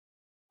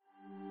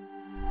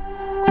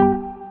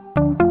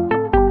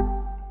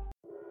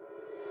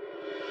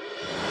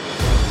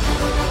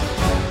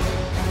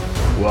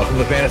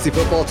Fantasy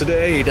Football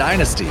Today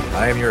Dynasty.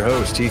 I am your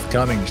host, Heath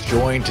Cummings,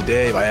 joined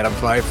today by Adam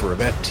Pfeifer of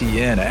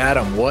FTN.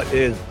 Adam, what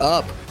is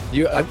up?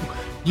 You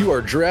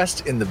are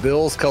dressed in the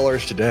Bills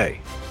colors today.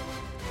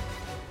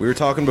 We were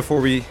talking before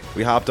we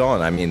hopped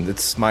on. I mean,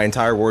 it's my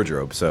entire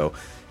wardrobe, so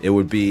it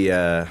would be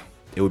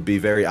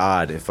very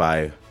odd if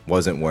I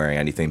wasn't wearing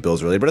anything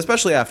Bills related, but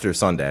especially after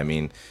Sunday. I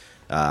mean,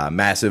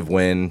 massive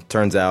win.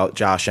 Turns out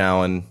Josh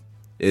Allen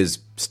is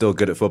still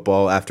good at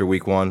football after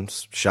week one.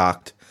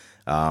 Shocked.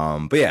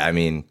 But yeah, I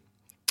mean,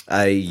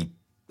 I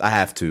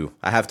have to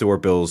wear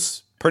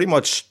Bills pretty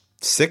much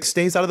 6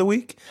 days out of the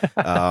week.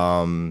 But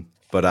no,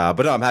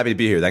 I'm happy to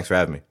be here. Thanks for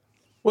having me.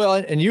 Well,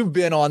 and you've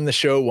been on the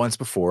show once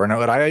before, and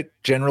what I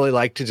generally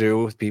like to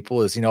do with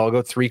people is, I'll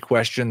go 3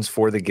 questions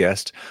for the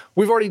guest.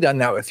 We've already done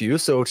that with you,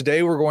 so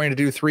today we're going to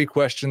do 3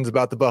 questions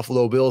about the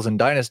Buffalo Bills and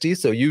Dynasty,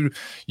 so you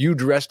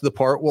dressed the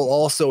part. We'll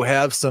also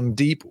have some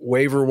deep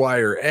waiver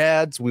wire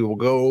ads. We will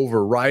go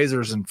over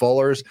risers and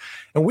fallers,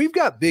 and we've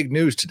got big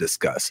news to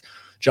discuss.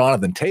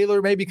 Jonathan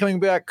Taylor may be coming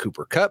back.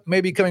 Cooper Kupp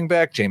may be coming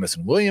back.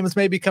 Jameson Williams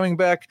may be coming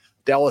back.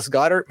 Dallas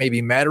Goedert may be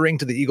mattering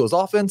to the Eagles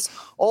offense.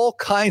 All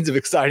kinds of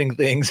exciting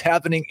things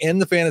happening in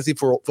the fantasy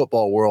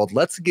football world.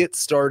 Let's get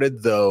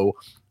started, though,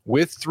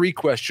 with 3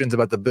 questions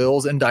about the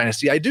Bills and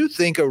Dynasty. I do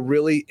think a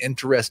really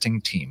interesting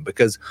team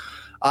because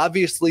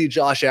obviously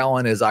Josh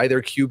Allen is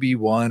either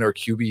QB1 or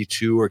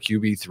QB2 or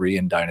QB3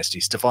 in Dynasty.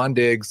 Stephon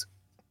Diggs,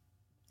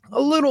 a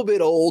little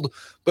bit old,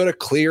 but a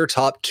clear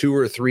top 2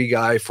 or 3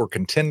 guy for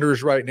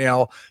contenders right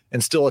now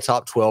and still a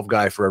top 12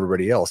 guy for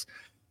everybody else.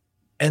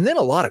 And then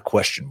a lot of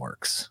question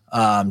marks.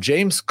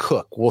 James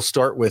Cook, we'll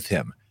start with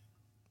him.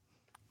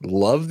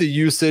 Love the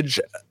usage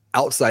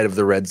outside of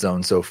the red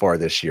zone so far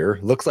this year.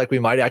 Looks like we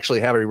might actually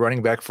have a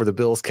running back for the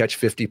Bills catch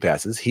 50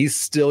 passes. He's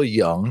still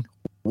young,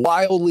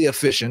 wildly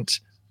efficient.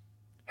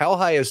 How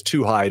high is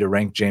too high to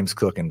rank James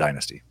Cook in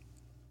Dynasty?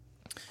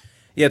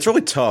 Yeah, it's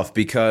really tough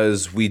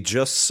because we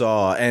just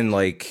saw, and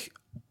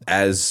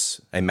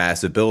as a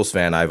massive Bills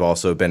fan, I've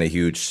also been a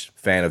huge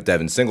fan of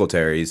Devin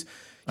Singletary's.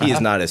 He is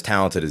not as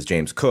talented as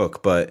James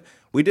Cook, but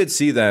we did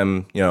see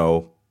them,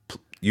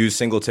 use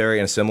Singletary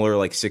in a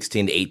similar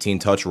 16 to 18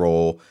 touch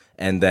role.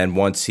 And then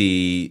once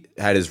he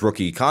had his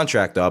rookie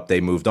contract up,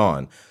 they moved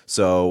on.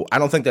 So I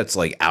don't think that's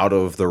out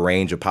of the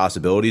range of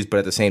possibilities. But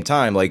at the same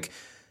time,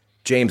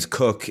 James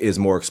Cook is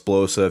more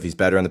explosive. He's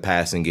better in the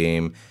passing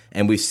game.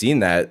 And we've seen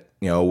that,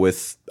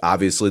 with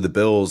obviously the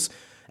Bills.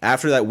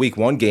 After that week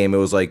 1 game, it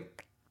was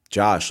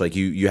Josh,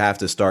 you have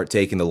to start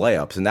taking the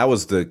layups. And that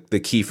was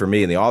the key for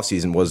me in the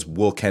offseason was,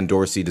 will Ken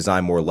Dorsey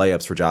design more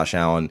layups for Josh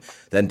Allen?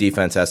 Then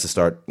defense has to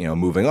start,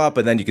 moving up,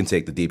 and then you can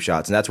take the deep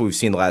shots. And that's what we've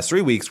seen the last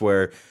 3 weeks,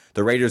 where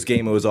the Raiders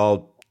game, it was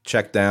all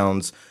check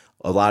downs.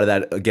 A lot of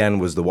that, again,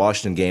 was the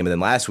Washington game. And then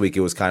last week,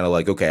 it was kind of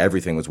okay,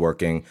 everything was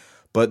working.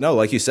 But no,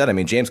 like you said, I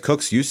mean, James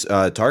Cook's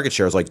target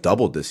share has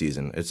doubled this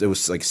season. It was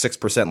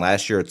 6%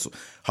 last year. It's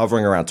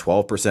hovering around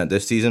 12%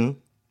 this season.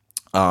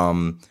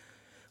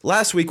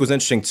 Last week was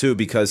interesting, too,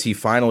 because he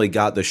finally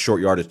got the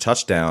short yardage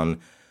touchdown.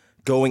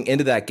 Going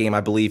into that game,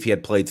 I believe he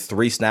had played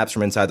 3 snaps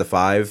from inside the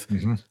 5.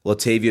 Mm-hmm.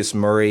 Latavius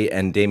Murray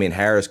and Damian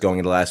Harris going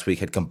into last week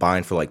had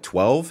combined for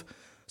 12.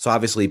 So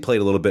obviously he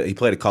played a little bit. He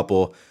played a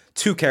couple,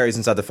 2 carries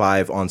inside the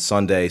 5 on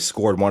Sunday,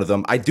 scored one of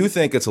them. I do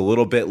think it's a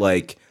little bit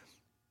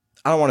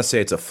I don't want to say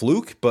it's a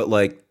fluke, but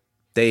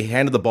they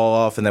handed the ball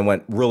off and then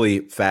went really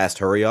fast,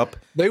 hurry up.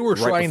 They were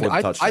trying to.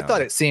 I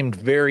thought it seemed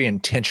very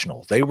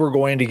intentional. They were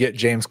going to get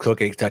James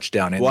Cook a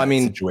touchdown in that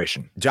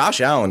situation.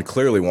 Josh Allen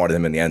clearly wanted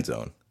him in the end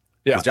zone.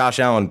 Yeah, Josh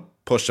Allen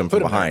pushed him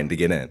from behind to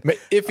get in,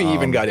 if he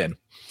even got in.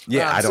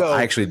 Yeah,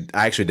 I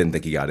actually didn't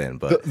think he got in.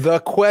 But the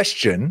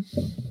question: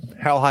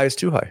 how high is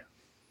too high?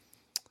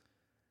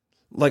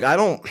 I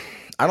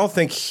don't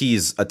think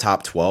he's a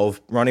top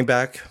 12 running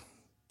back.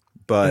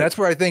 But and that's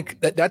where I think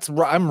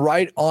I'm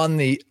right on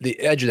the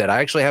edge of that. I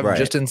actually have him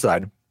just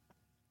inside.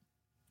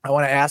 I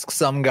want to ask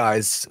some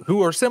guys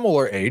who are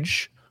similar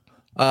age,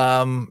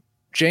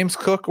 James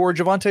Cook or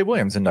Javonte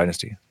Williams in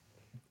Dynasty.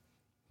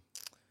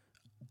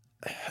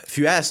 If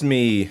you asked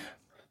me,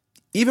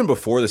 even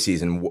before the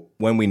season,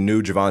 when we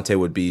knew Javonte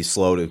would be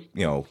slow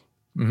to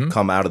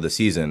come out of the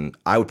season,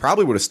 I would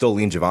have still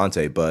leaned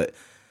Javonte. But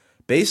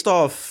based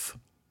off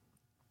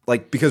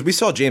because we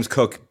saw James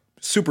Cook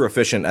super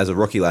efficient as a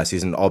rookie last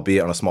season,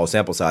 albeit on a small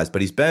sample size,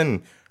 but he's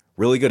been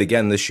really good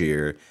again this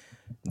year.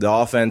 The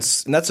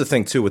offense, and that's the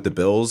thing too with the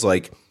Bills,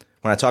 when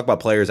I talk about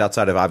players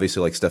outside of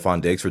obviously Stephon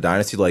Diggs for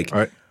Dynasty,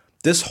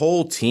 this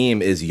whole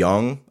team is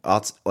young.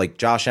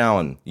 Josh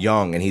Allen,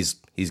 young, and he's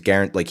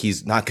guaranteed,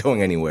 he's not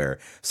going anywhere.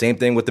 Same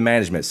thing with the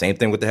management, same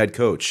thing with the head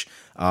coach.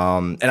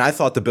 And I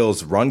thought the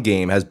Bills' run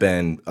game has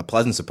been a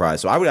pleasant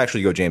surprise. So I would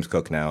actually go James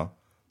Cook now.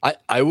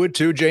 I would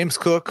too, James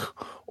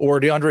Cook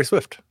or DeAndre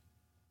Swift.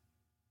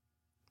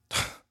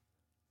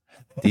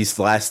 These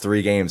last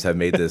 3 games have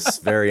made this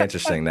very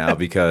interesting now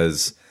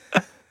because,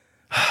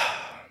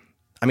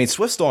 I mean,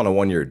 Swift's still on a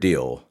 1-year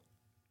deal.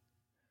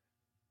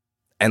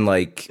 And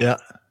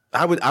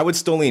I would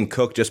still lean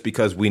Cook just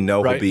because we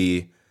know he'll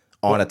be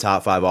on a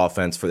top 5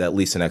 offense for at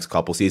least the next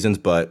couple seasons.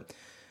 But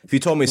if you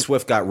told me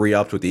Swift got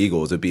re-upped with the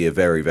Eagles, it'd be a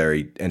very,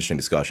 very interesting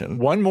discussion.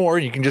 One more,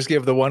 you can just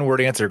give the one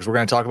word answer because we're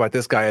going to talk about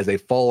this guy as a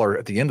faller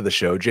at the end of the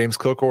show. James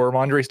Cook or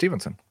Ramondre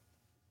Stevenson?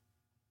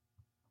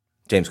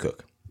 James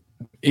Cook.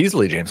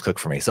 Easily James Cook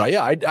for me. So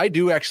yeah, I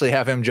do actually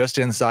have him just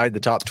inside the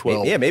top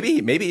 12. Yeah,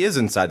 maybe he is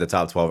inside the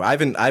top 12. I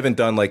haven't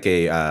done like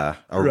a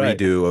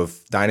redo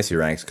of dynasty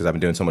ranks because I've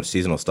been doing so much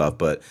seasonal stuff.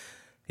 But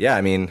yeah,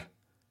 I mean,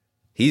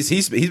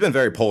 he's been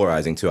very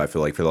polarizing too. I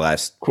feel like for the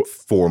last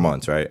 4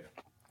 months, right?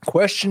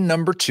 Question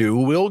number 2: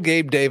 will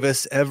Gabe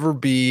Davis ever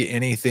be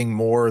anything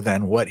more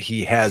than what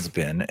he has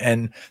been?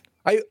 And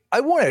I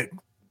want to.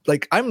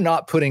 Like, I'm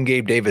not putting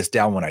Gabe Davis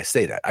down when I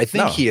say that. I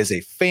think he is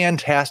a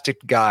fantastic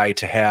guy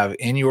to have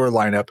in your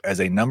lineup as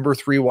a number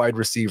 3 wide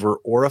receiver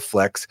or a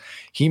flex.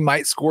 He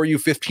might score you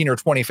 15 or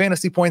 20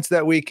 fantasy points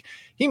that week.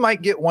 He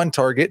might get one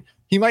target.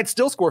 He might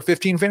still score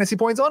 15 fantasy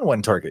points on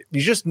one target. You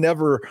just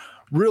never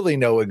really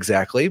know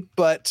exactly,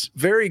 but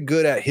very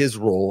good at his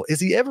role. Is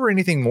he ever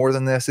anything more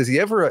than this? Is he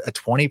ever a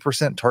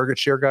 20% target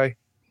share guy?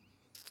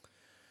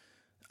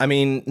 I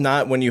mean,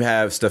 not when you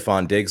have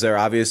Stephon Diggs there,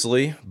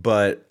 obviously,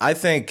 but I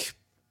think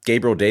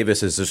Gabriel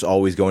Davis is just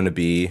always going to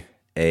be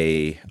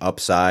a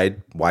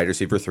upside wide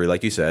receiver 3,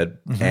 like you said,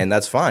 and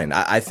that's fine.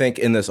 I think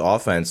in this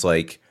offense,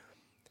 like,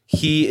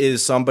 he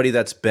is somebody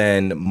that's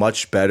been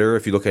much better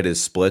if you look at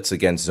his splits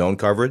against zone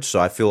coverage. So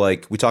I feel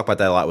like we talk about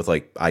that a lot with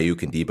like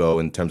Ayuk and Debo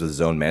in terms of the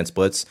zone man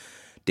splits.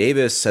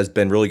 Davis has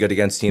been really good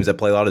against teams that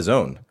play a lot of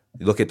zone.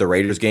 You look at the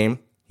Raiders game,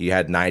 he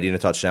had 90 and a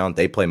touchdown.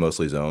 They play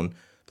mostly zone.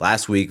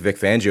 Last week, Vic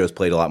Fangio has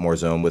played a lot more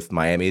zone with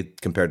Miami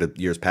compared to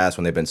years past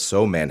when they've been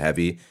so man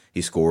heavy.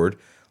 He scored.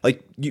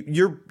 Like,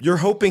 you're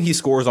hoping he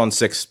scores on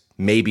 6,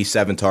 maybe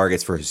 7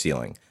 targets for his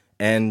ceiling.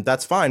 And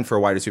that's fine for a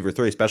wide receiver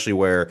 3, especially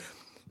where,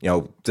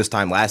 this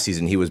time last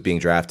season he was being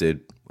drafted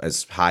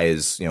as high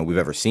as, we've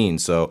ever seen.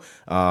 So,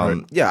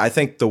 yeah, I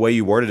think the way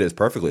you worded it is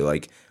perfectly.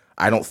 Like,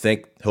 I don't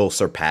think he'll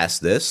surpass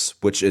this,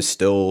 which is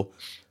still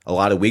a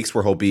lot of weeks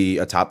where he'll be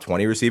a top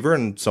 20 receiver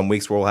and some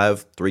weeks where we'll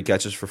have 3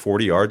 catches for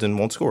 40 yards and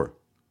won't score.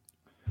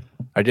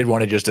 I did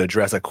want to just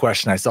address a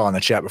question I saw in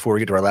the chat before we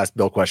get to our last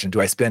Bill question. Do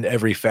I spend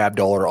every fab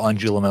dollar on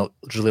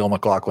Jaleel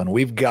McLaughlin?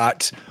 We've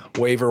got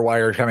waiver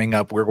wire coming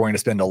up. We're going to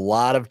spend a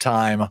lot of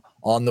time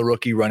on the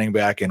rookie running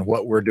back and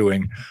what we're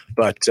doing.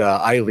 But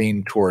I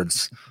lean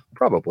towards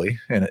probably,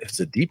 and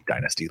it's a deep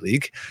dynasty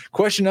league.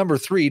 Question number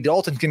 3,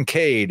 Dalton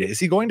Kincaid. Is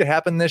he going to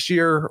happen this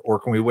year, or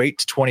can we wait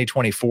to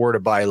 2024 to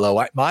buy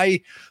low? My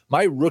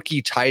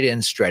rookie tight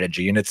end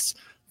strategy, and it's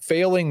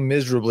failing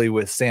miserably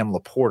with Sam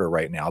Laporta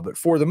right now. But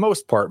for the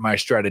most part, my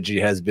strategy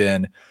has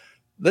been,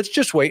 let's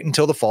just wait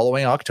until the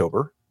following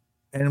October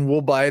and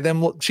we'll buy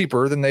them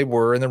cheaper than they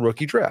were in the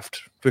rookie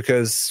draft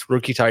because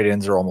rookie tight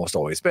ends are almost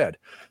always bad.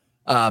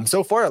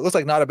 So far, it looks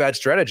like not a bad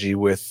strategy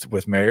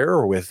with Mayer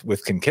or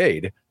with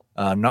Kincaid.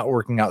 Not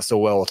working out so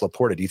well with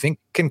Laporta. Do you think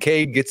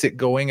Kincaid gets it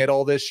going at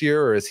all this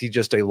year, or is he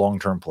just a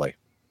long-term play?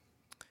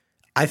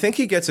 I think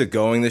he gets it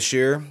going this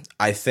year.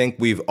 I think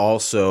we've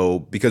also,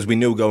 because we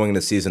knew going into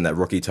the season that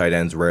rookie tight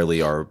ends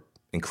rarely are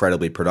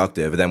incredibly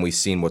productive, and then we've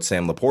seen what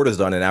Sam Laporta's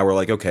done, and now we're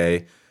like,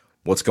 okay,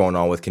 what's going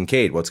on with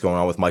Kincaid? What's going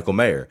on with Michael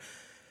Mayer?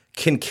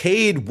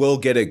 Kincaid will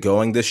get it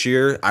going this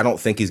year. I don't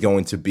think he's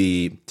going to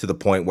be to the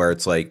point where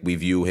it's like we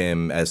view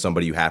him as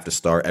somebody you have to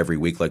start every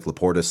week, like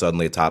Laporta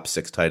suddenly a top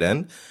 6 tight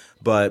end.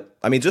 But,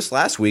 I mean, just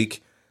last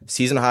week,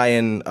 season high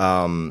in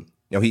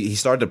he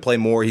started to play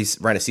more. He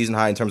ran a season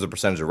high in terms of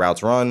percentage of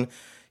routes run.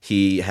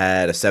 He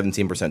had a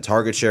 17%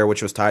 target share,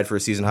 which was tied for a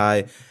season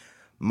high.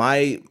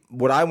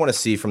 What I want to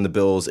see from the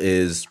Bills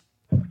is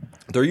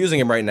they're using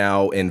him right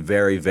now in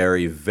very,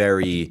 very,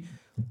 very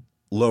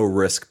low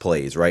risk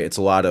plays, right? It's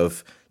a lot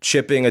of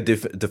chipping a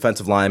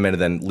defensive lineman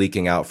and then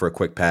leaking out for a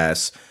quick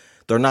pass.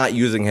 They're not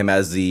using him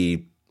as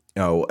the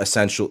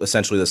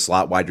essentially the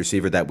slot wide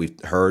receiver that we've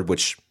heard,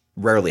 which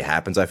rarely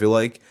happens, I feel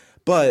like.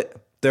 But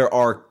there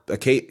are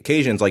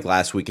occasions like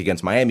last week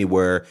against Miami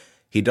where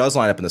he does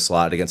line up in the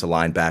slot against a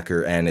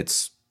linebacker and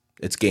it's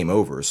game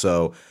over.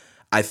 So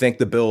I think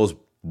the Bills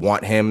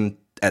want him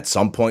at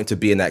some point to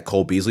be in that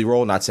Cole Beasley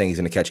role. Not saying he's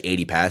going to catch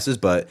 80 passes,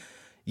 but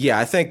yeah,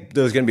 I think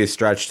there's going to be a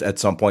stretch at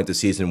some point this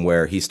season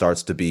where he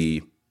starts to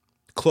be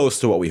close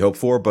to what we hope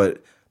for.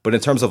 But in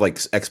terms of like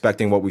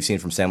expecting what we've seen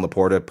from Sam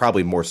Laporta,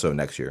 probably more so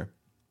next year.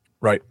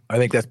 Right. I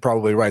think that's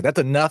probably right. That's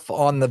enough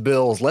on the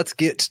Bills. Let's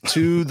get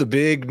to the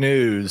big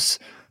news.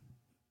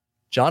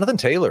 Jonathan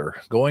Taylor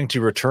going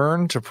to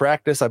return to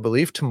practice, I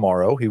believe,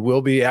 tomorrow. He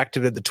will be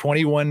activated. The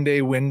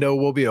 21-day window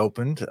will be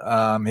opened.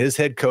 His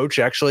head coach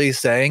actually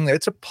saying that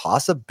it's a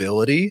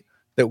possibility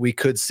that we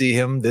could see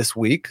him this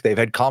week. They've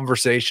had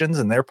conversations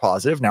and they're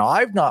positive. Now,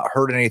 I've not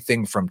heard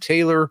anything from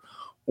Taylor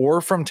or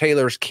from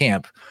Taylor's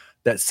camp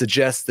that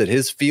suggests that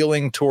his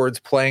feeling towards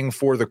playing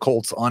for the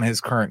Colts on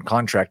his current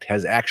contract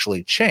has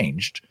actually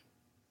changed.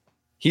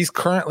 He's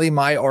currently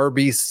my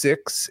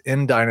RB6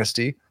 in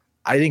Dynasty.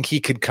 I think he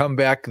could come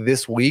back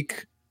this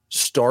week,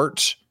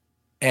 start,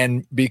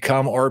 and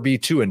become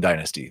RB2 in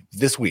Dynasty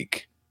this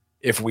week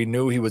if we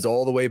knew he was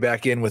all the way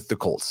back in with the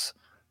Colts.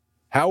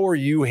 How are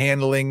you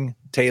handling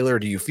Taylor?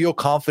 Do you feel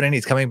confident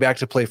he's coming back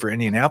to play for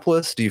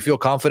Indianapolis? Do you feel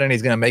confident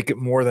he's going to make it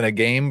more than a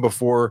game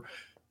before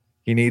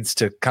he needs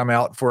to come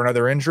out for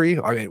another injury?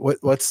 I mean,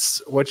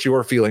 what's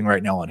your feeling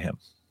right now on him?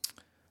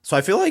 So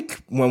I feel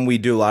like when we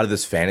do a lot of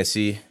this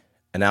fantasy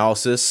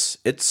analysis,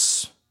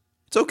 it's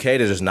okay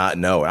to just not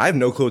know. I have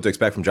no clue what to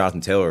expect from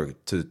Jonathan Taylor,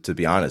 to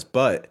be honest.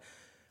 But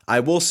I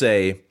will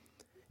say,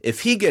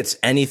 if he gets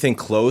anything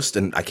close,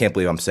 and I can't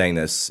believe I'm saying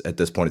this at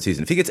this point in the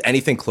season, if he gets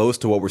anything close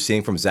to what we're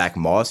seeing from Zach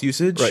Moss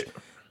usage, right,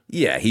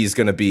 yeah, he's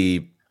going to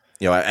be,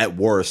 at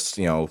worst,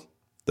 a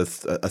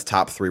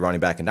top 3 running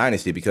back in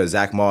Dynasty, because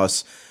Zach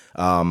Moss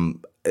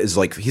he's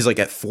like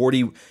at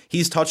 40.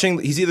 He's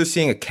either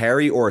seeing a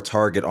carry or a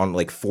target on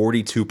like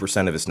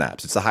 42% of his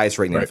snaps. It's the highest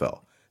rate in the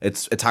NFL.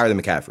 It's higher than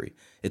McCaffrey.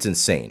 It's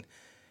insane.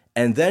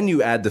 And then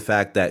you add the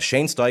fact that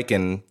Shane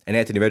Steichen and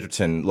Anthony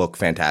Richardson look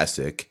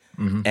fantastic,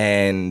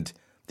 and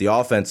the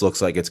offense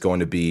looks like it's going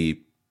to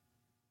be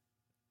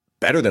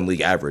better than league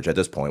average at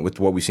this point with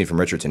what we've seen from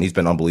Richardson. He's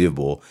been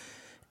unbelievable.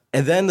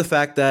 And then the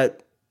fact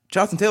that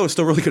Jonathan Taylor is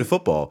still really good at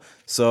football.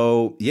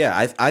 So,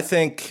 yeah, I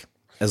think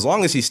as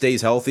long as he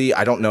stays healthy,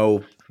 I don't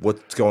know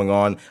what's going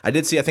on. I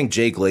think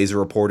Jay Glazer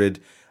reported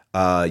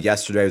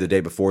yesterday or the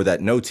day before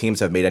that no teams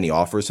have made any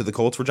offers to the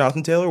Colts for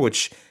Jonathan Taylor,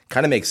 which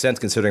kind of makes sense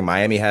considering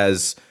Miami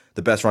has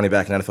the best running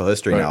back in NFL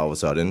history now all of a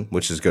sudden,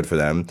 which is good for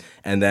them.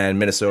 And then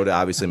Minnesota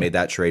obviously made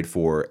that trade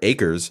for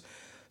Akers.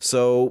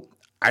 So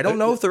I don't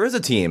know if there is a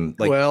team.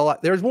 Well,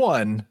 there's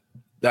one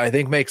that I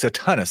think makes a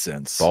ton of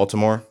sense.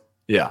 Baltimore?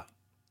 Yeah.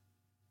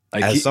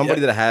 As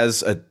somebody that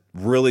has a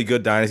really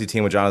good dynasty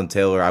team with Jonathan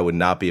Taylor, I would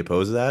not be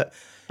opposed to that.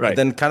 Right. And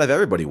then kind of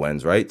everybody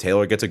wins, right?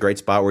 Taylor gets a great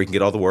spot where he can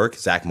get all the work.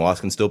 Zach Moss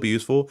can still be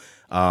useful.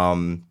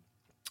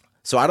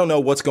 So I don't know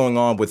what's going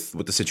on with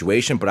the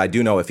situation, but I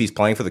do know if he's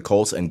playing for the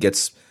Colts and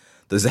gets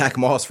the Zach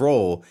Moss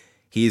role,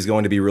 he's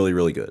going to be really,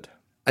 really good.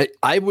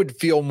 I would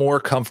feel more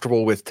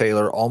comfortable with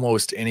Taylor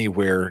almost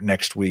anywhere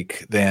next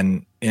week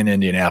than in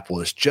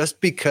Indianapolis,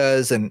 just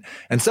because, and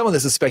some of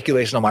this is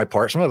speculation on my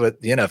part. Some of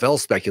it the NFL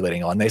is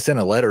speculating on. They sent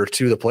a letter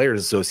to the Players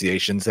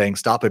Association saying,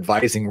 stop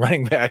advising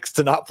running backs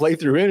to not play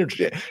through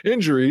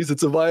injuries.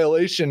 It's a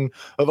violation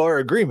of our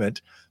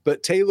agreement.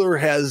 But Taylor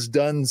has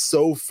done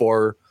so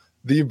far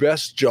the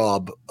best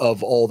job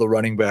of all the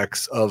running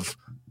backs of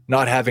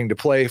not having to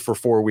play for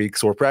 4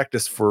 weeks or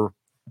practice for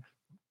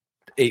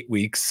 8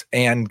 weeks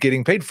and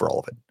getting paid for all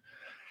of it.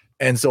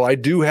 And so I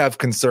do have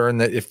concern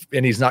that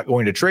and he's not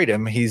going to trade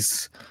him,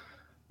 he's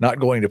not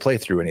going to play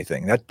through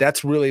anything.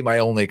 That's really my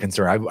only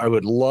concern. I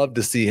would love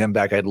to see him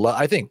back.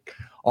 I think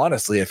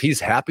honestly, if he's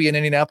happy in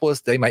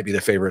Indianapolis, they might be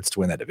the favorites to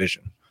win that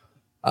division.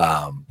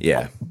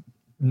 Yeah.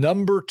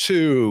 Number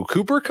 2,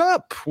 Cooper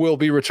Kupp will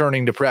be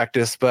returning to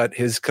practice, but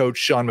his coach,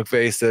 Sean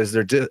McVay, says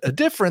there's a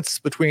difference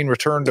between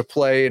return to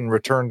play and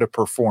return to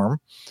perform.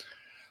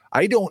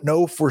 I don't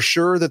know for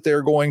sure that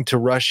they're going to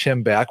rush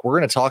him back. We're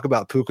going to talk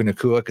about Puka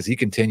Nacua because he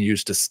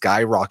continues to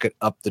skyrocket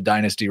up the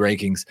dynasty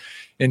rankings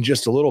in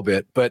just a little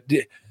bit. But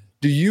do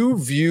you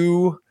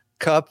view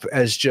Kupp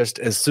as just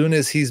as soon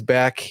as he's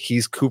back,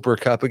 he's Cooper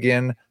Kupp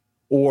again?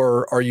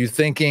 Or are you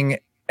thinking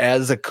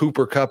as a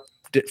Cooper Kupp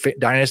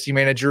dynasty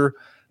manager,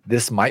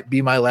 this might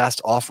be my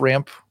last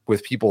off-ramp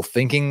with people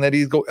thinking that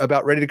he's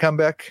about ready to come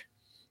back?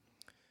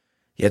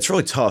 Yeah, it's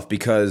really tough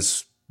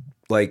because,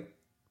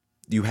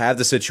 you have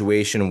the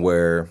situation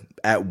where,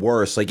 at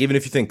worst, even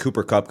if you think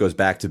Cooper Kupp goes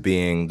back to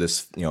being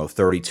this,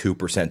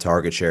 32%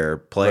 target share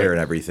player and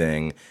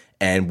everything,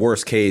 and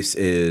worst case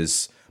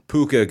is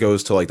Puka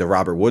goes to, the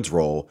Robert Woods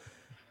role,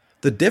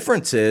 the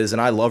difference is,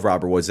 and I love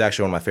Robert Woods, he's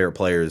actually one of my favorite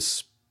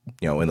players,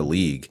 in the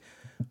league.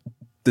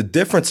 The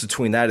difference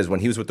between that is when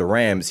he was with the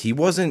Rams, he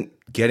wasn't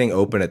getting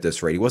open at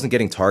this rate. He wasn't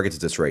getting targets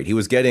at this rate. He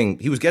was getting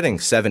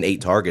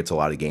 7-8 targets a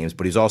lot of games,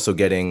 but he's also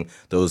getting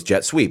those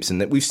jet sweeps.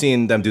 And we've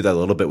seen them do that a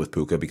little bit with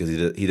Puka because he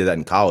did that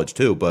in college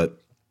too.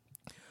 But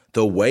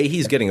the way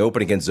he's getting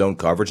open against zone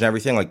coverage and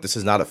everything, this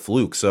is not a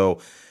fluke. So,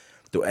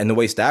 and the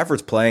way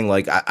Stafford's playing,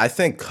 I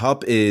think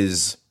Kupp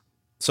is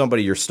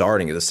somebody you're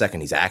starting the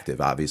second he's active,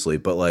 obviously.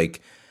 But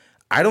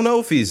I don't know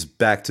if he's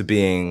back to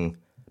being.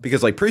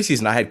 Because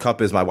preseason, I had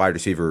Kupp as my wide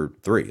receiver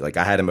 3.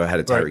 I had him ahead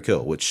of Tyreek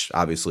Hill, which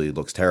obviously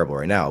looks terrible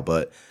right now.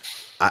 But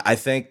I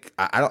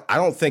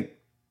don't think.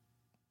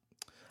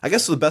 I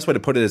guess the best way to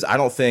put it is I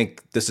don't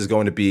think this is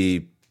going to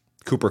be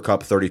Cooper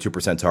Kupp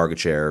 32% target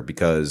share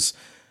because.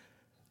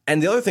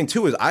 And the other thing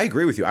too is I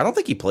agree with you. I don't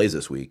think he plays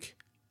this week.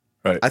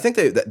 Right. I think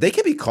they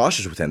can be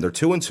cautious with him. They're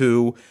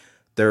 2-2.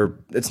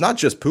 It's not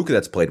just Puka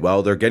that's played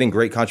well. They're getting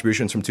great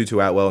contributions from Tutu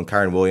Atwell and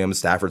Kyron Williams.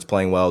 Stafford's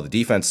playing well. The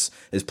defense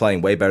is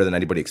playing way better than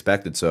anybody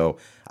expected. So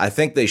I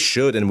think they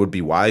should and would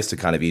be wise to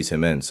kind of ease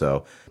him in.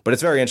 So, but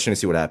it's very interesting to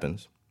see what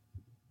happens.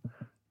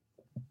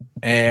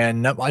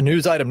 And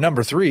news item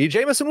number 3,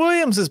 Jameson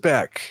Williams is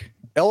back,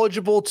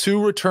 eligible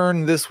to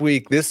return this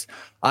week.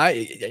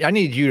 I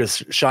need you to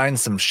shine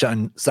some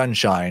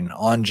sunshine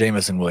on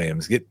Jameson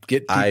Williams. Get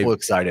people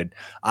excited.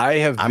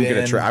 I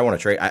want to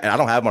trade. I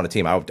don't have him on a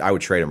team. I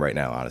would trade him right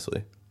now,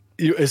 honestly.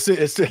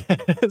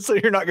 So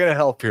you're not going to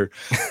help here.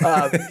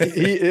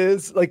 He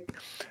is like,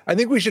 I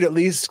think we should at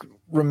least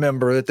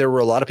remember that there were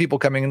a lot of people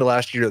coming into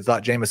last year that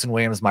thought Jameson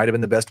Williams might have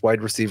been the best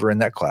wide receiver in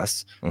that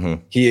class.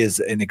 Mm-hmm. He is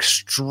an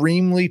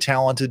extremely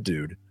talented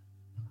dude.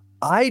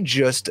 I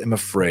just am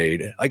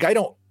afraid. Like, I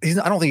don't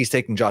think he's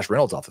taking Josh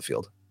Reynolds off the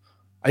field.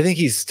 I think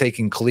he's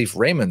taking Khalif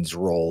Raymond's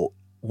role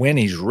when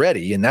he's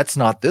ready, and that's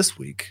not this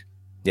week.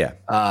 Yeah.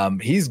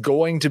 He's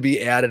going to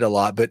be added a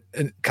lot, but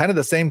kind of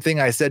the same thing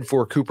I said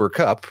for Cooper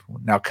Kupp.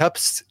 Now,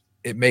 Kupp's,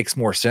 it makes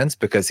more sense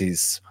because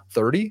he's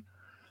 30.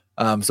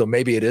 So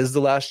maybe it is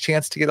the last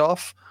chance to get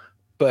off.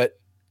 But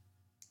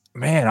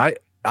man,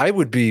 I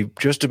would be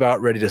just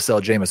about ready to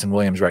sell Jameson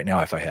Williams right now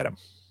if I had him.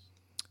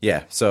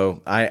 Yeah.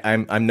 So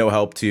I'm no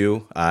help to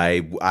you. I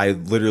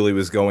literally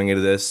was going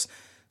into this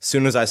as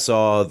soon as I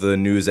saw the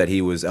news that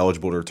he was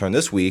eligible to return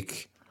this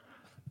week.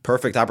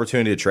 Perfect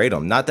opportunity to trade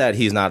him. Not that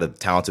he's not a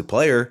talented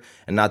player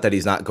and not that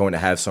he's not going to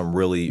have some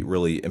really,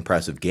 really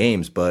impressive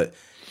games, but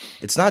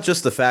it's not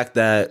just the fact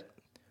that,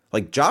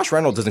 like, Josh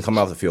Reynolds doesn't come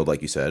off the field,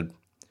 like you said.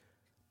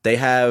 They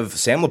have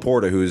Sam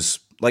Laporta, who's,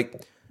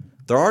 like,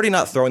 they're already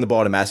not throwing the ball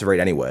at a massive rate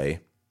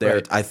anyway.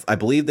 Right. I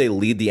believe they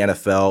lead the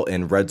NFL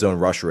in red zone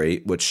rush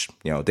rate, which,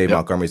 Dave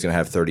Montgomery's going to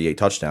have 38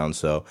 touchdowns.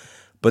 So,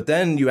 but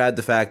then you add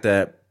the fact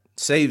that,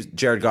 say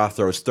Jared Goff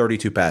throws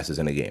 32 passes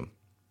in a game.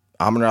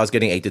 Amon-Ra's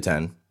getting 8 to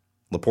 10.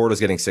 Laporta's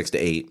getting 6 to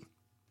 8.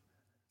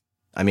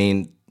 I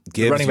mean,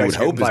 Gibbs, you would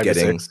hope, is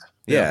getting.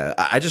 Yeah.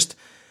 I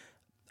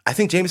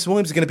think Jameson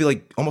Williams is going to be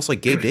like almost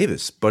like Gabe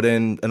Davis, but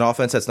in an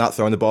offense that's not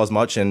throwing the ball as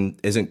much and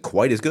isn't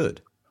quite as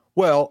good.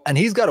 Well, and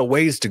he's got a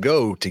ways to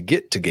go to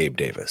get to Gabe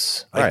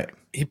Davis. Like, right.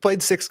 He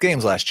played 6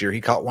 games last year.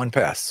 He caught 1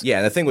 pass. Yeah,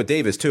 and the thing with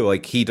Davis too,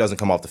 like, he doesn't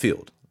come off the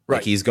field. Right.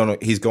 Like, he's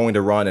going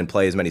to run and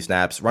play as many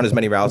snaps, run as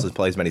many routes as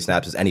play as many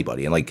snaps as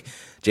anybody. And like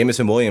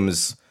Jameson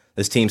Williams,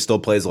 this team still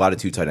plays a lot of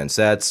 2 tight end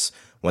sets.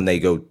 When they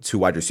go 2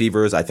 wide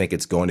receivers, I think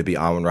it's going to be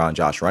Amon-Ra and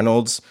Josh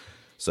Reynolds.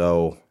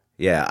 So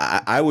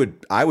yeah, I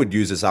would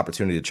use this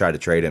opportunity to try to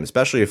trade him,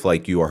 especially if,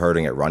 like, you are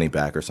hurting at running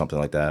back or something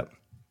like that.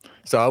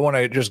 So I want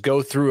to just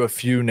go through a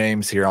few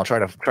names here. I'll try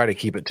to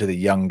keep it to the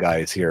young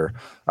guys here.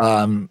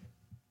 Tank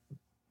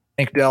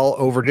Dell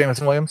over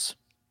Jameson Williams.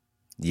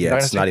 Yeah,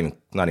 it's not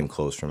even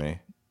close for me.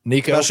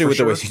 Nico, especially with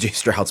the way CJ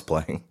Stroud's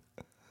playing.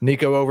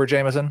 Nico over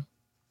Jameson.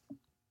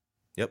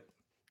 Yep.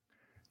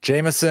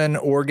 Jameson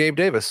or Gabe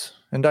Davis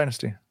in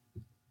Dynasty.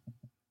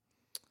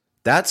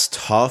 That's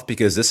tough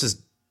because this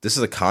is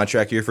a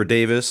contract year for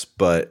Davis,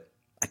 but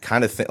I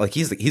kind of think, like,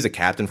 he's a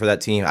captain for that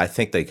team. I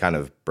think they kind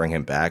of bring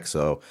him back,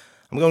 so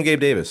I'm going Gabe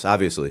Davis,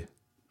 obviously.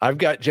 I've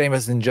got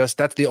Jameson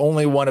that's the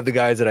only one of the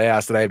guys that I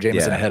asked that I have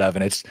Jameson ahead of,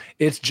 and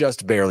it's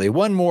just barely.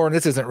 One more, and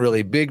this isn't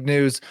really big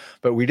news,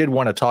 but we did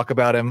want to talk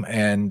about him,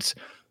 and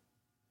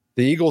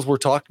the Eagles were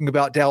talking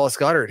about Dallas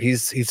Goedert.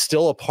 He's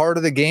still a part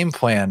of the game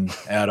plan,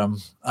 Adam.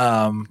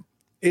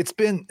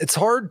 It's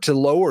hard to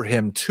lower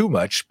him too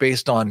much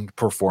based on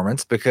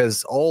performance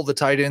because all the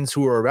tight ends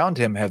who are around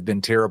him have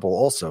been terrible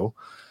also.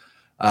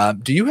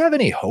 Do you have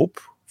any hope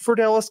for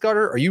Dallas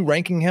Goedert? Are you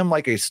ranking him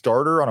like a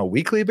starter on a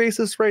weekly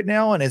basis right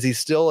now? And is he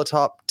still a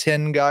top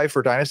 10 guy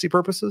for dynasty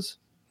purposes?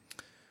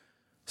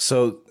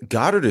 So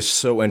Goddard is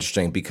so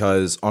interesting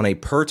because on a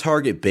per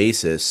target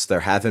basis,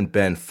 there haven't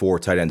been 4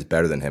 tight ends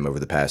better than him over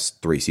the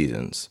past 3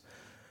 seasons.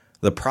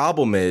 The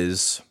problem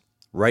is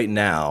right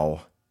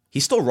now,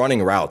 he's still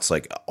running routes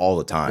like all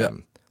the time. Yep.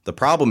 The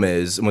problem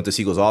is with the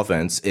Eagles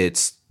offense,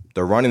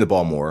 they're running the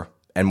ball more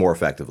and more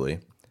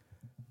effectively.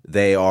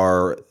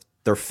 They're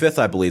 5th,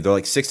 I believe. They're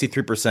like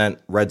 63%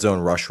 red zone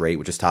rush rate,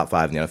 which is top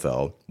 5 in the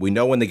NFL. We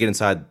know when they get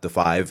inside the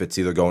 5, it's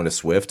either going to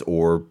Swift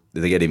or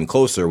they get even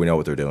closer. We know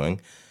what they're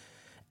doing.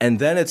 And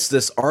then it's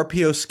this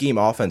RPO scheme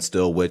offense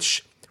still,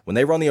 which when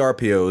they run the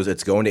RPOs,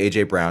 it's going to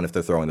A.J. Brown if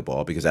they're throwing the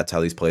ball because that's how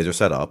these plays are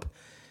set up.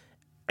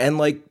 And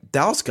like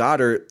Dallas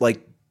Goedert,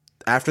 like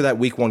after that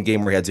week 1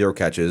 game where he had 0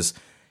 catches,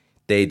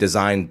 they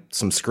designed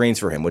some screens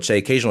for him, which they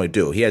occasionally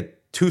do. He had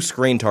 2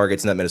 screen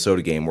targets in that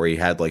Minnesota game where he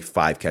had like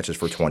 5 catches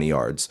for 20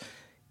 yards.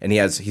 And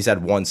he's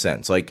had 1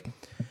 since. Like,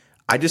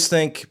 I just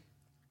think,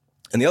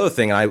 and the other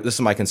thing, this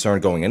is my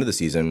concern going into the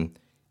season.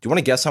 Do you want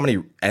to guess how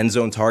many end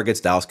zone targets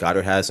Dallas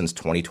Goedert has since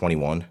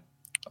 2021?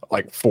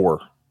 Like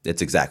 4.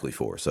 It's exactly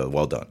 4. So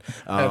well done.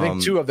 I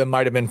think 2 of them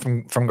might have been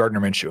from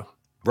Gardner Minshew.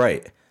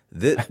 Right.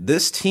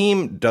 This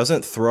team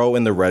doesn't throw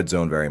in the red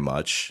zone very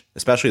much,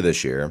 especially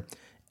this year.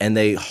 And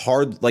they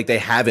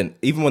haven't,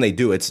 even when they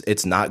do,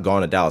 it's not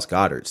gone to Dallas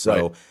Goedert.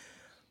 So right.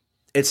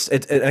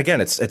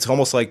 It's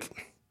almost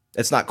like,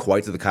 it's not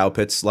quite to the Kyle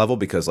Pitts level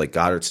because like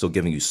Goddard's still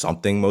giving you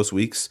something most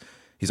weeks.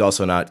 He's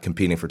also not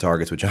competing for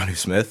targets with Jonnu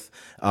Smith.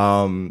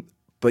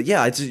 But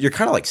yeah, you're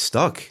kind of like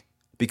stuck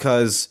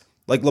because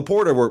like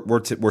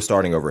Laporta, we're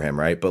starting over him,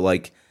 right? But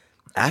like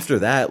after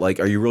that, like,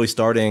 are you really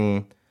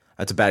starting?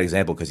 That's a bad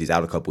example because he's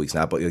out a couple weeks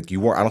now. But like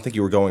I don't think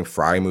you were going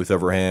Freiermuth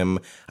over him.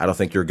 I don't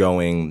think you're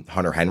going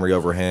Hunter Henry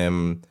over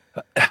him.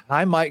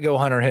 I might go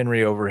Hunter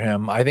Henry over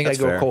him. I think I'd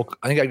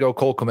go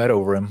Cole Kmet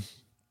over him.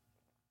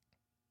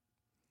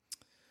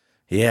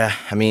 Yeah,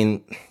 I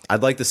mean,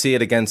 I'd like to see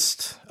it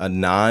against a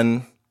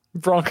non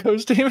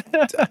Broncos team.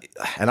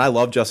 And I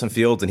love Justin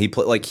Fields, and he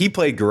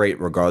played great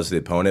regardless of the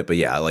opponent. But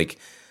yeah,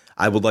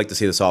 I would like to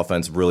see this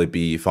offense really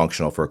be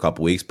functional for a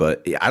couple weeks.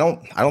 But I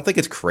don't think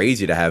it's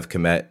crazy to have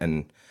Kmet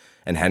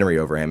and Henry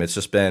over him. It's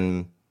just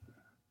been,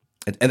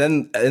 and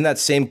then in that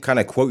same kind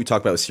of quote you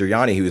talked about with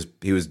Sirianni,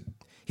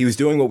 he was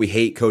doing what we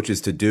hate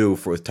coaches to do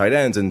with tight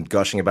ends and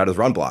gushing about his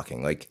run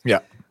blocking. Yeah,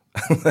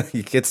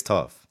 it's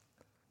tough.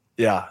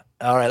 Yeah.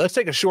 All right, let's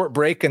take a short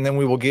break, and then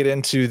we will get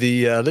into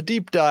the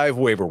deep dive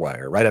waiver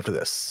wire right after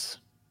this.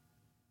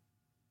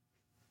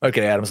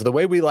 Okay, Adam. So the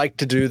way we like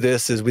to do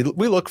this is we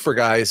look for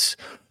guys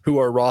who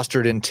are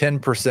rostered in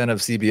 10% of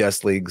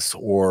CBS leagues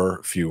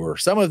or fewer.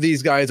 Some of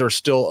these guys are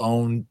still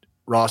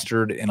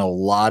rostered in a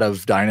lot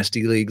of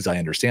dynasty leagues. I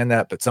understand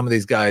that, but some of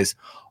these guys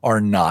are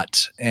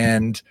not.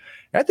 And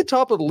at the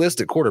top of the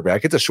list at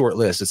quarterback, it's a short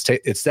list.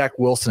 It's Zach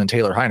Wilson and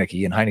Taylor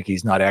Heineke, and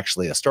Heineke's not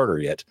actually a starter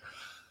yet.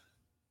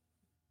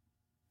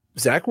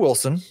 Zach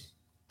Wilson,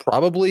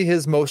 probably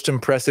his most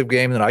impressive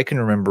game that I can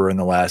remember in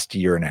the last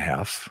year and a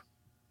half.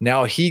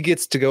 Now he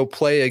gets to go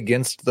play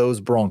against those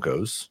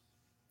Broncos.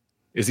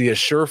 Is he a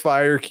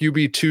surefire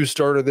QB2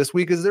 starter this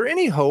week? Is there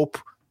any hope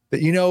that,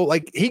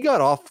 he got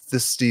off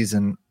this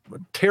season,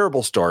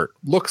 terrible start,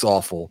 looks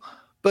awful,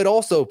 but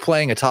also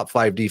playing a top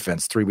 5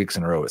 defense 3 weeks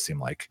in a row, it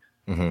seemed like.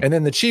 Mm-hmm. And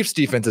then the Chiefs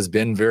defense has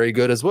been very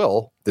good as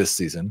well this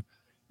season.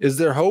 Is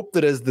there hope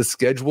that as the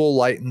schedule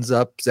lightens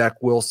up,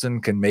 Zach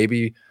Wilson can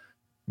maybe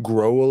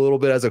grow a little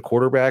bit as a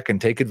quarterback and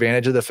take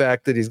advantage of the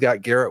fact that he's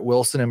got Garrett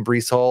Wilson and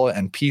Breece Hall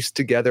and piece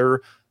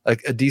together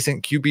like a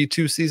decent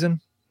QB2 season?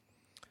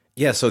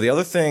 Yeah, so the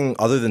other thing,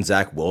 other than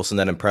Zach Wilson,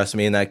 that impressed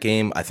me in that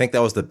game, I think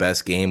that was the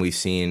best game we've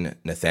seen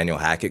Nathaniel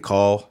Hackett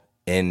call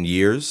in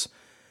years.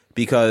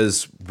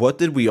 Because what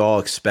did we all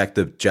expect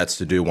the Jets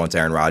to do once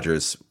Aaron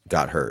Rodgers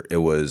got hurt? It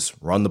was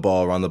run the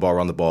ball,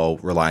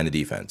 rely on the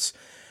defense.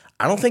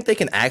 I don't think they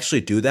can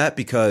actually do that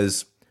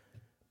because,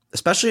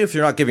 especially if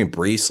you're not giving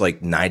Breece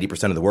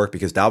 90% of the work,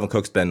 because Dalvin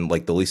Cook's been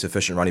the least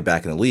efficient running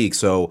back in the league.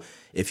 So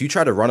if you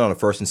try to run on a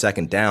 1st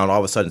and 2nd down, all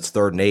of a sudden it's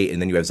 3rd and 8,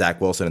 and then you have Zach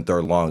Wilson in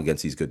 3rd long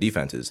against these good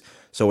defenses.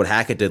 So what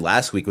Hackett did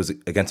last week was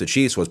against the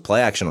Chiefs was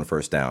play action on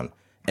 1st down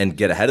and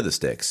get ahead of the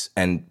sticks,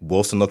 and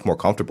Wilson looked more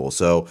comfortable.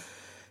 So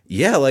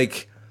yeah,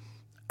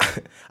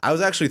 I was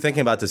actually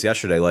thinking about this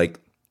yesterday.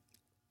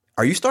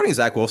 Are you starting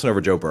Zach Wilson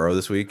over Joe Burrow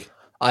this week?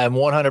 I am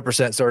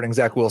 100% starting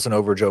Zach Wilson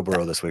over Joe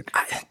Burrow this week.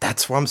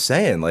 That's what I'm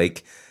saying.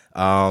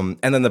 And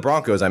then the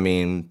Broncos,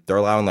 they're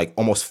allowing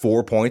almost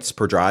 4 points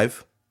per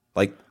drive,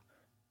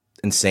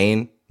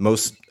 insane.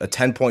 Most a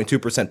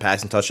 10.2%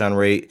 passing touchdown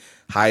rate,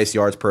 highest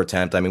yards per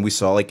attempt. We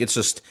saw it's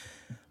just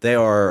they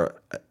are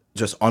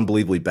just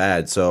unbelievably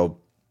bad. So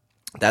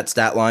that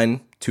stat line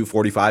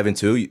 245 and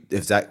 2.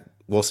 If Zach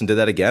Wilson did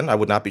that again, I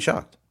would not be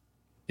shocked.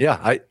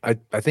 Yeah,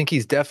 I think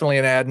he's definitely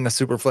an add in a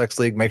super flex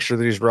league. Make sure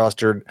that he's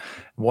rostered.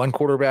 One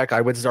quarterback,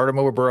 I would start him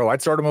over Burrow.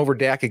 I'd start him over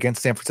Dak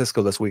against San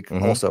Francisco this week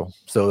also.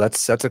 So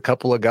that's a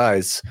couple of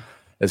guys.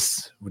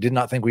 We did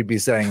not think we'd be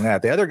saying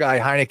that. The other guy,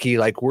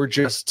 Heineke, we're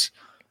just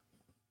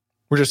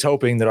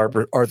hoping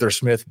that Arthur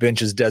Smith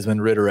benches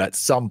Desmond Ridder at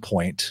some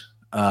point.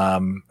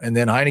 And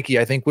then Heineke,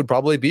 I think, would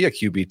probably be a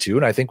QB2,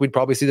 and I think we'd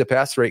probably see the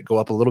pass rate go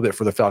up a little bit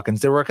for the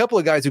Falcons. There were a couple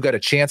of guys who got a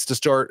chance to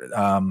start,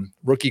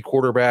 rookie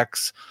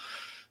quarterbacks,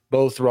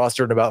 both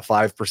rostered in about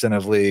 5%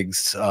 of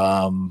leagues.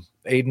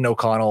 Aiden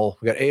O'Connell,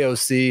 we got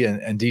AOC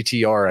and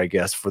DTR, I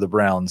guess, for the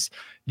Browns.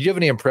 Do you have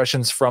any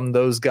impressions from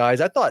those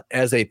guys? I thought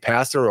as a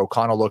passer,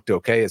 O'Connell looked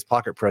okay. His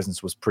pocket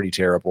presence was pretty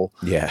terrible.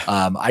 Yeah.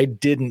 I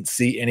didn't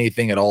see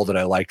anything at all that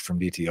I liked from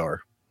DTR.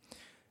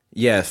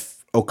 Yeah,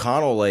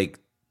 O'Connell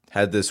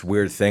had this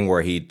weird thing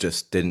where he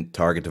just didn't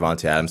target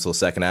Devontae Adams till the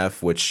second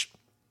half, which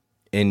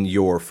in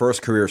your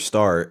first career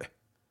start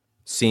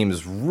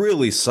seems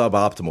really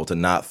suboptimal to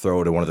not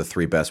throw to one of the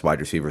 3 best wide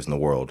receivers in the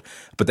world.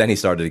 But then he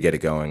started to get it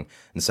going in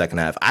the second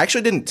half. I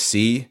actually didn't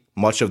see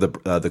much of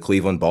the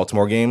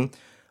Cleveland-Baltimore game.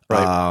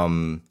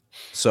 Right.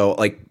 So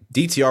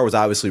DTR was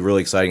obviously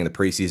really exciting in the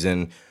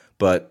preseason,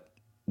 but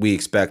we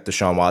expect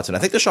Deshaun Watson. I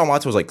think Deshaun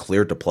Watson was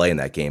cleared to play in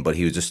that game, but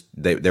he was just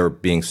they were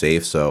being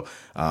safe. So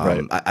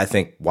right. I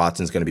think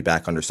Watson's going to be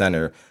back under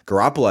center.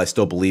 Garoppolo, I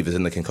still believe, is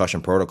in the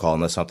concussion protocol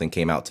unless something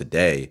came out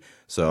today.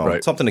 So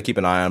right. Something to keep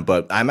an eye on.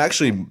 But I'm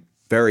actually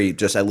very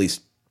just at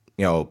least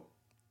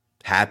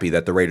happy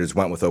that the Raiders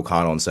went with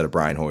O'Connell instead of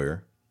Brian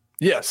Hoyer.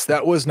 Yes,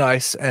 that was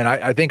nice. And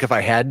I think if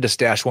I had to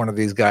stash one of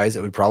these guys,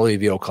 it would probably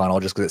be O'Connell,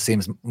 just because it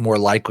seems more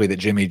likely that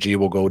Jimmy G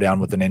will go down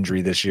with an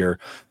injury this year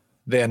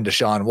than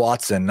Deshaun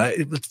Watson.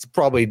 It's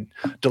probably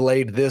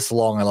delayed this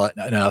long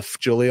enough.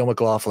 Jaleel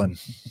McLaughlin,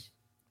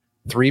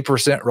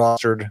 3%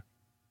 rostered,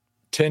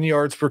 10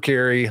 yards per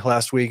carry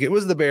last week. It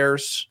was the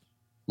Bears.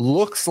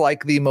 Looks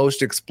like the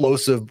most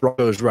explosive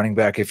Broncos running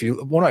back.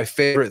 One of my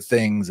favorite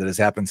things that has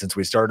happened since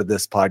we started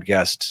this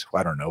podcast,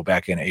 I don't know,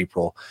 back in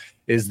April,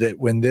 is that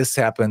when this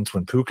happens,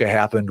 when Puka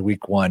happened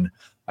week 1,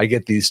 I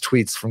get these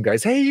tweets from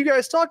guys, hey, you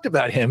guys talked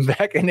about him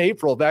back in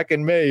April, back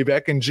in May,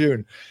 back in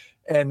June.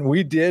 And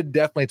we did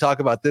definitely talk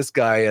about this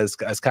guy as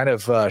kind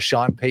of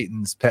Sean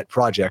Payton's pet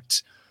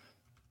project.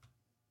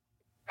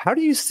 How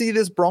do you see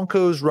this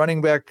Broncos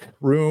running back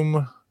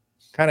room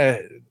kind of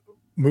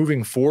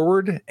moving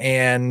forward?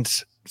 And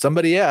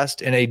somebody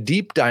asked, in a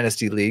deep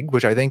dynasty league,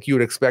 which I think you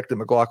would expect that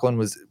McLaughlin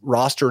was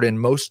rostered in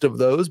most of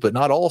those, but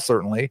not all,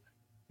 certainly,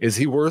 is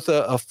he worth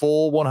a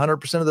full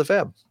 100% of the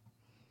fab?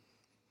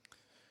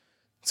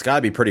 It's got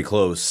to be pretty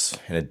close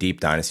in a deep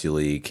dynasty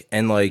league.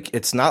 And like,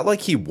 it's not like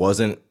he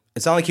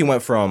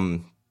went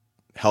from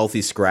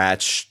healthy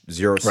scratch,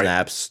 zero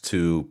snaps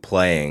to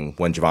playing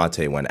when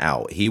Javonte went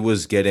out.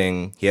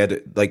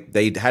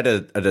 They had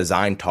a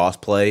design toss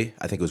play,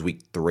 I think it was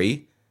week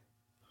 3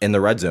 in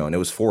the red zone. It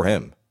was for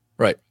him.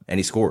 Right. And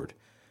he scored.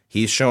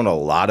 He's shown a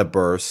lot of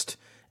burst.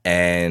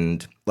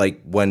 And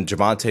like when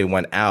Javonte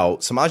went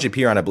out, Samaje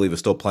Perine, I believe, is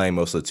still playing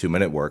most of the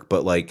 2-minute work.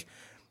 But like,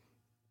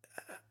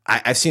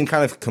 I've seen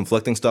kind of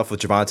conflicting stuff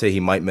with Javonte. He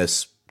might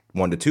miss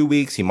 1 to 2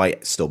 weeks. He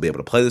might still be able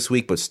to play this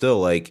week, but still,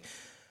 like,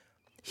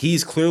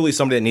 he's clearly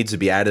somebody that needs to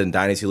be added in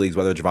dynasty leagues,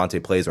 whether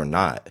Javonte plays or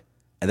not.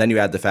 And then you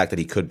add the fact that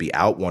he could be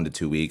out 1 to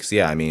 2 weeks.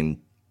 Yeah, I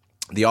mean,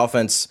 the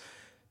offense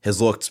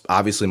has looked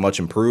obviously much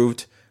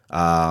improved.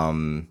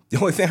 The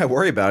only thing I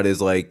worry about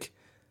is, like,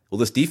 will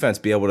this defense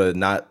be able to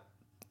not,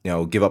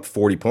 give up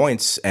 40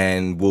 points,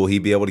 and will he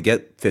be able to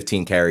get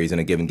 15 carries in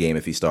a given game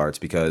if he starts?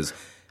 Because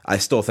I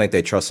still think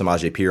they trust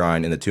Samaje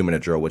Perine in the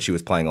 2-minute drill, which he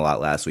was playing a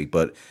lot last week.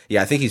 But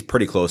yeah, I think he's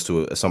pretty close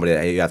to somebody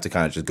that you have to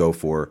kind of just go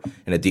for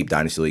in a deep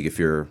dynasty league if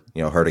you're,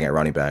 hurting at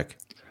running back.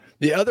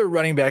 The other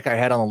running back I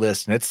had on the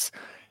list, and it's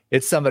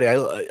somebody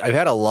I've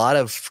had a lot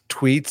of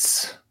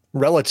tweets,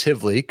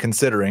 relatively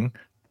considering,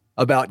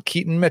 about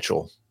Keaton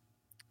Mitchell.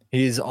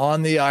 He's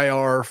on the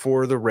IR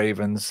for the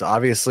Ravens.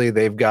 Obviously,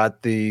 they've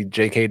got the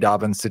J.K.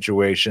 Dobbins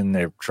situation.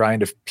 They're trying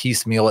to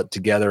piecemeal it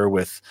together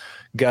with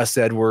Gus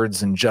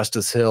Edwards and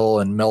Justice Hill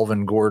and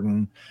Melvin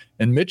Gordon.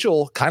 And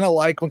Mitchell, kind of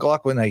like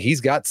McLaughlin,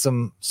 he's got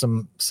some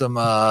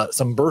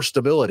burst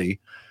ability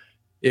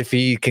if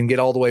he can get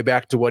all the way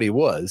back to what he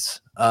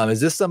was. Is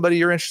this somebody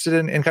you're interested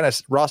in kind of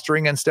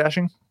rostering and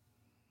stashing?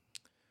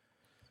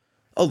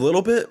 A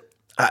little bit.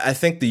 I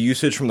think the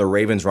usage from the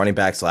Ravens running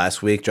backs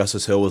last week,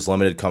 Justice Hill was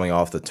limited coming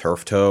off the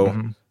turf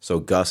toe, so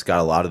Gus got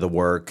a lot of the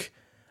work.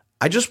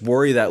 I just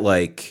worry that,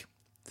 like,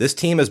 this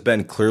team has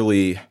been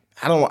clearly,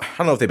 I don't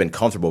know if they've been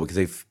comfortable because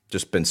they've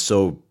just been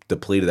so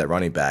depleted at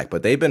running back,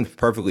 but they've been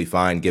perfectly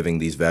fine giving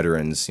these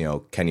veterans,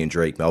 Kenyon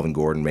Drake, Melvin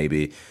Gordon,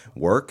 maybe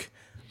work.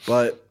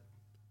 But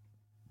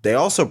they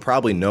also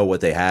probably know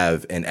what they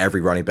have in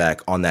every running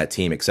back on that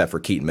team except for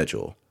Keaton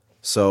Mitchell.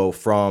 So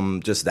from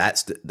just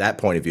that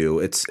point of view,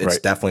 it's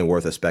definitely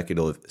worth a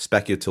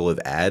speculative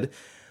add.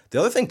 The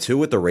other thing, too,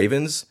 with the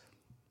Ravens,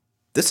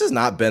 this has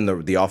not been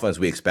the offense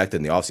we expected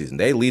in the offseason.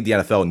 They lead the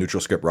NFL in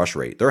neutral script rush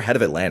rate. They're ahead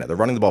of Atlanta. They're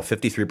running the ball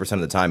 53%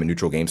 of the time in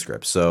neutral game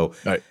scripts. So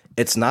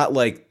It's not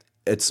like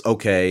it's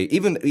okay.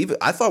 Even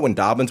I thought when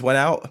Dobbins went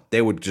out,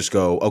 they would just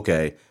go,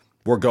 okay,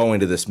 we're going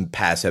to this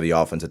pass-heavy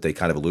offense that they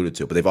kind of alluded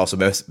to. But they've also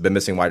been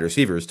missing wide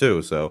receivers,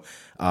 too. So,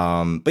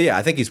 but yeah,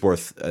 I think he's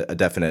worth a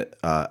definite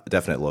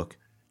look.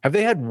 Have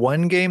they had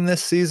one game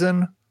this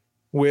season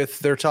with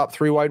their top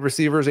 3 wide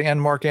receivers and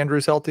Mark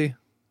Andrews healthy?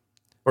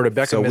 Or did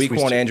Beckham So miss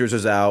week 1, Andrews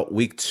was out.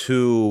 Week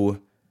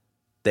 2,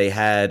 they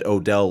had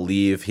Odell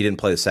leave. He didn't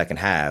play the second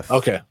half.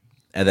 Okay.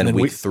 And then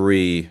week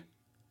 3,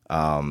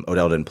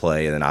 Odell didn't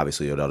play, and then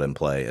obviously Odell didn't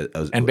play.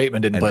 And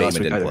Bateman didn't play last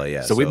week either.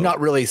 Yeah, so we've not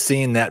really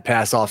seen that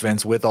pass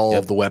offense with all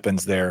of the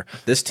weapons there.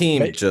 This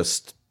team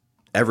just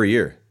every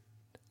year,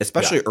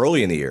 especially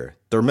early in the year,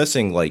 they're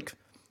missing like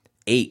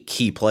 8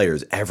 key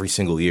players every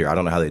single year. I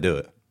don't know how they do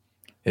it.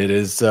 It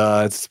is,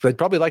 they'd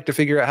probably like to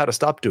figure out how to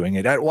stop doing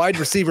it. At wide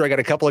receiver, I got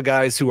a couple of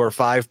guys who are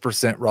 5%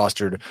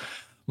 rostered.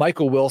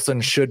 Michael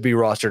Wilson should be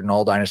rostered in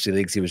all dynasty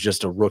leagues. He was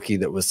just a rookie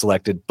that was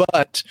selected,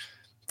 but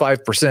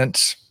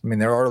 5%. I mean,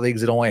 there are leagues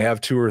that only have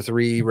 2 or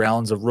 3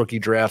 rounds of rookie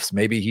drafts.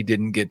 Maybe he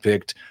didn't get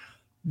picked.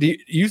 Do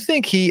you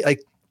think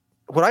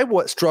what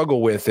I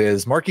struggle with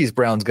is Marquise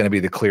Brown's going to be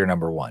the clear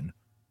number 1,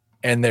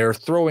 and they're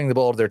throwing the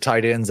ball to their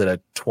tight ends at a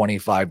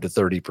 25 to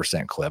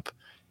 30% clip.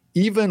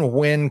 Even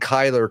when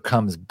Kyler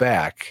comes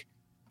back,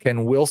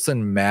 can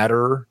Wilson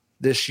matter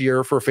this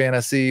year for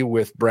fantasy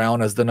with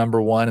Brown as the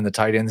number 1 and the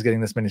tight ends getting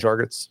this many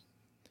targets?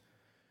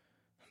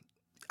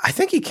 I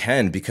think he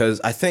can, because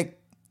I think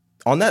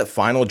on that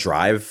final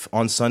drive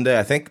on Sunday,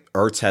 I think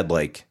Ertz had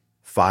like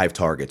 5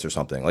 targets or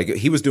something. Like,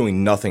 he was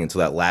doing nothing until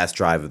that last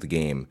drive of the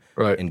game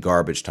in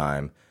garbage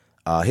time.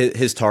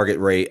 His target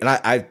rate, and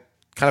I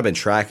kind of been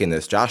tracking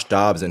this. Josh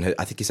Dobbs, and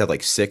I think he's had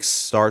like 6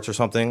 starts or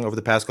something over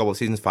the past couple of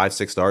seasons,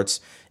 5-6 starts.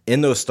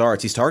 In those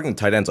starts, he's targeting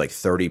tight ends like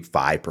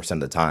 35% of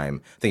the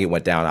time. I think it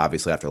went down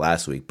obviously after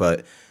last week,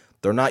 but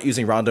they're not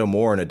using Rondo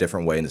Moore in a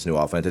different way in this new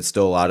offense. It's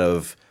still a lot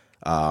of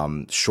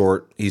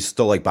short. He's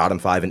still like bottom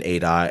 5 in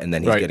ADOT, and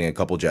then he's getting a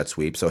couple jet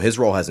sweeps. So his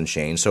role hasn't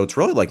changed. So it's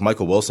really like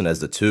Michael Wilson as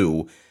the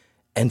 2,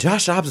 and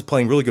Josh Dobbs is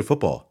playing really good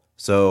football.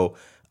 So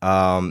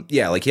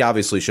like he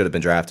obviously should have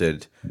been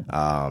drafted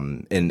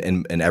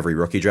in every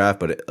rookie draft,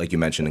 but like you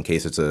mentioned, in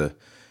case it's a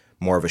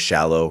more of a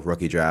shallow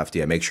rookie draft,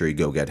 make sure you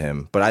go get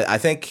him. But I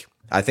think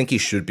I think he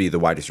should be the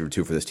wide receiver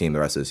 2 for this team the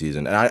rest of the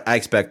season. And I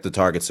expect the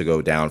targets to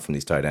go down from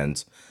these tight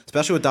ends,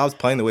 especially with Dobbs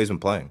playing the way he's been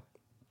playing.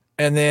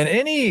 And then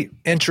any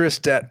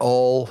interest at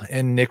all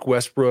in Nick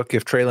Westbrook?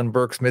 If Traylon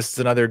Burks misses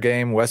another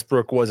game,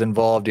 Westbrook was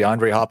involved.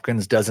 DeAndre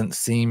Hopkins doesn't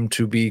seem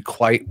to be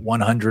quite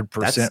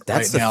 100%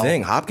 That's the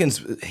thing.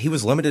 Hopkins, he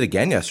was limited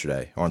again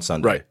yesterday on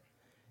Sunday. Right.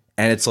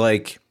 And it's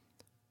like,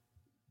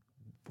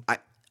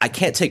 I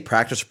can't take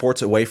practice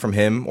reports away from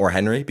him or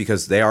Henry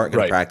because they aren't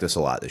going to practice a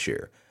lot this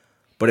year.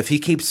 But if he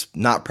keeps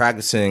not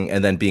practicing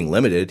and then being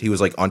limited, he was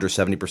like under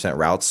 70%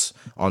 routes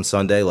on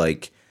Sunday.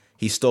 Like,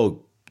 he's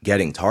still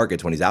getting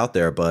targets when he's out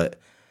there. But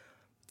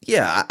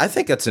yeah, I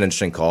think that's an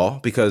interesting call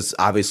because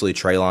obviously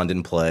Traylon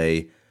didn't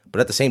play.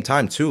 But at the same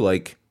time, too,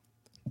 like,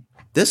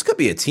 this could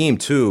be a team,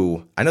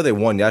 too. I know they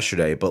won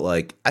yesterday, but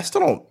like, I'm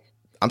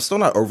still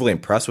not overly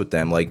impressed with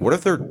them. Like, what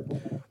if they're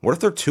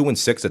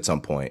 2-6 at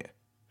some point?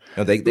 You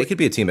know, they could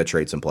be a team that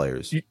trades some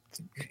players.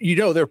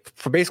 They're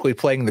basically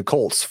playing the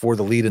Colts for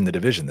the lead in the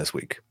division this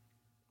week.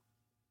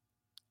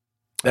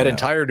 That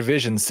entire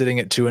division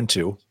sitting at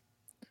 2-2.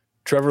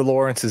 Trevor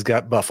Lawrence has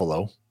got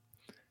Buffalo,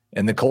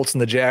 and the Colts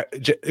and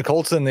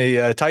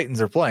the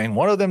Titans are playing.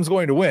 One of them's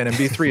going to win and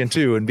be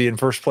 3-2 and be in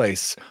first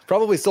place.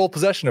 Probably sole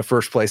possession of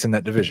first place in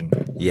that division.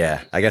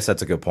 Yeah, I guess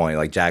that's a good point.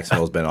 Like,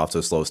 Jacksonville's been off to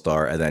a slow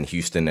start, and then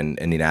Houston and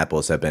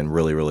Indianapolis have been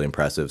really, really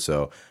impressive.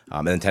 So,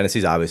 and then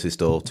Tennessee's obviously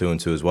still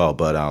 2-2 as well.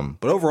 But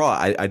overall,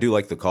 I do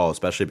like the call,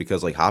 especially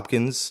because like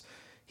Hopkins,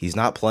 he's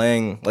not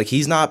playing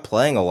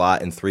a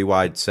lot in 3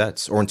 wide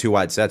sets or in 2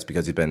 wide sets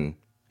because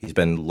he's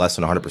been less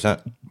than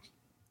 100%.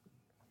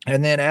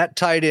 And then at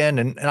tight end,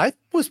 and I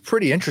was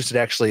pretty interested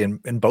actually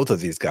in both of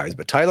these guys,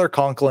 but Tyler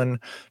Conklin,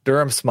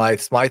 Durham Smythe.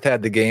 Smythe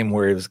had the game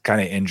where he was kind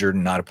of injured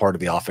and not a part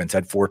of the offense,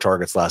 had 4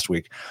 targets last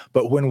week.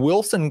 But when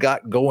Wilson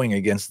got going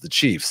against the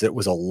Chiefs, it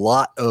was a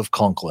lot of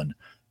Conklin.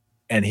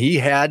 And he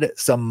had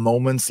some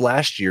moments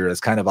last year as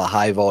kind of a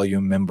high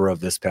volume member of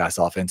this pass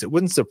offense. It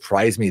wouldn't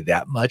surprise me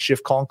that much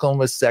if Conklin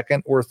was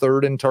 2nd or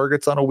 3rd in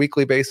targets on a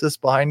weekly basis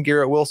behind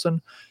Garrett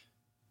Wilson.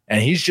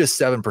 And he's just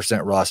 7%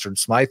 rostered.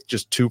 Smythe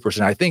just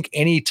 2%. I think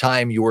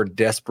anytime you're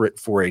desperate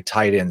for a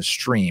tight end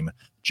stream,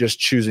 just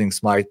choosing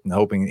Smythe and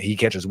hoping he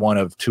catches one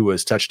of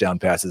Tua's touchdown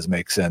passes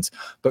makes sense.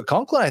 But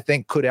Conklin, I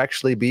think, could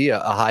actually be a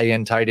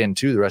high-end tight end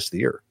too the rest of the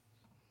year.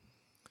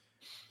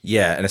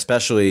 Yeah, and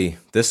especially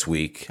this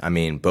week. I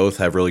mean, both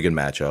have really good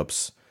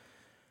matchups.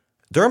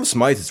 Durham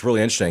Smythe is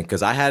really interesting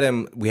because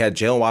we had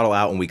Jalen Waddle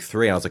out in week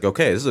 3, and I was like,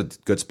 okay, this is a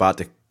good spot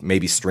to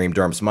maybe stream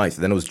Durham Smythe.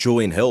 And then it was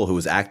Julian Hill who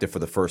was active for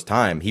the first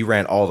time. He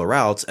ran all the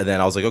routes, and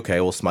then I was like,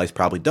 okay, well, Smythe's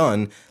probably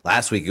done.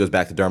 Last week, it goes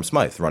back to Durham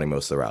Smythe running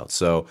most of the routes.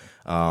 So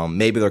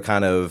maybe they're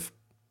kind of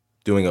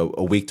doing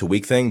a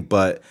week-to-week thing.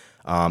 But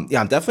I'm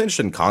definitely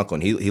interested in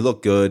Conklin. He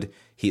looked good.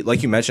 He,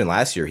 like you mentioned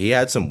last year, he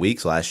had some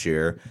weeks last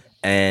year,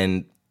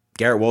 and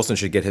Garrett Wilson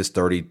should get his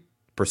 30%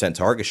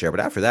 target share. But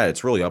after that,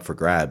 it's really up for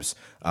grabs.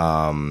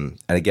 And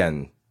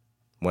again,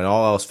 when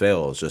all else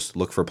fails, just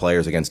look for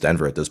players against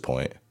Denver at this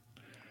point.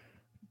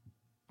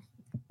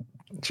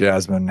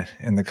 Jasmine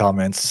in the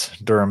comments,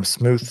 Durham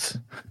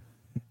Smooth.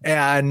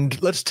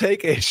 And let's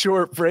take a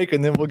short break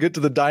and then we'll get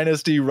to the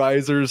dynasty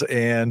risers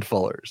and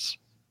fallers.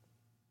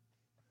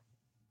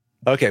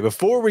 Okay,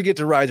 before we get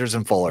to risers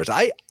and fallers,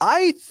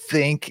 I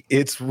think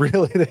it's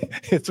really,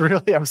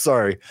 I'm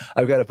sorry,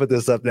 I've got to put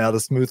this up now. The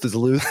smooth is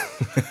loose.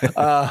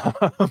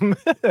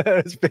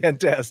 It's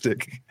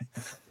fantastic.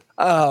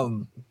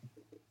 The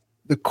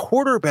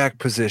quarterback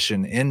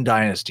position in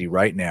dynasty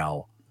right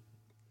now,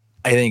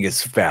 I think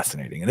is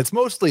fascinating. And it's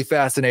mostly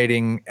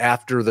fascinating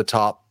after the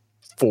top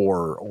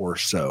 4 or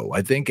so.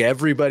 I think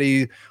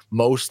everybody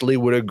mostly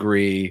would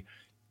agree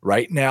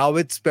right now,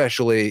 it's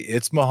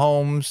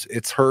Mahomes,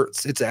 it's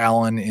Hurts, it's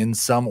Allen in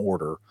some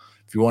order.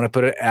 If you want to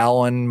put it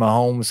Allen,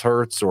 Mahomes,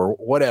 Hurts, or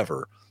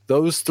whatever,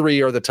 those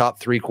 3 are the top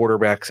 3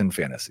 quarterbacks in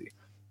fantasy.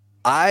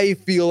 I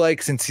feel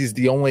like since he's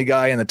the only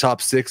guy in the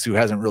top 6 who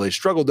hasn't really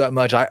struggled that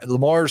much,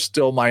 Lamar's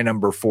still my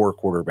number 4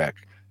 quarterback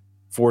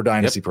for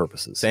dynasty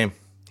purposes. Same.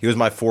 He was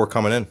my 4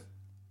 coming in.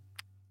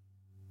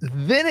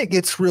 Then it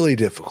gets really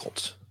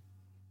difficult.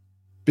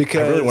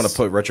 Because I really want to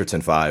put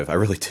Richardson 5. I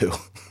really do.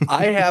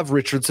 I have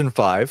Richardson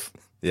 5.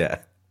 Yeah.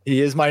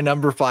 He is my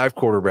number 5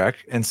 quarterback.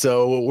 And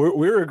so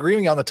we're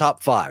agreeing on the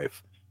top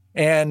 5.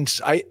 And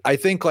I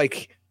think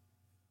like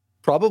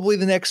probably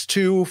the next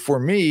 2 for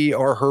me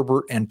are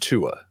Herbert and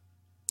Tua.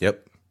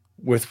 Yep.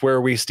 With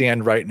where we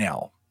stand right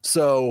now.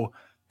 So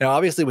now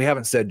obviously we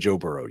haven't said Joe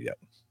Burrow yet.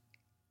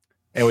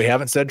 And we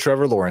haven't said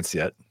Trevor Lawrence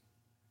yet.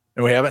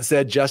 And we haven't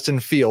said Justin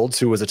Fields,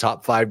 who was a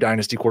top 5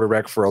 dynasty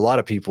quarterback for a lot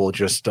of people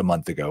just a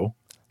month ago.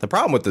 The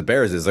problem with the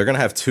Bears is they're going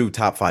to have 2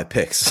 top 5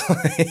 picks.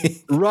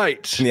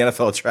 Right. In the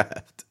NFL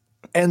draft.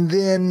 And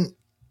then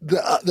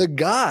the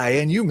guy,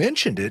 and you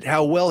mentioned it,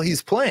 how well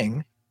he's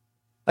playing.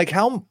 Like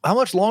how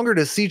much longer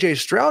does CJ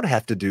Stroud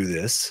have to do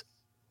this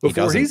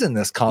before he's in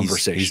this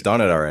conversation? He's done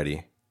it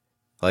already.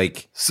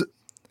 Like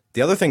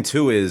the other thing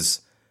too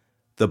is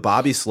the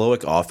Bobby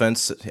Slowick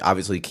offense.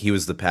 Obviously, he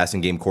was the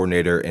passing game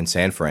coordinator in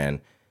San Fran.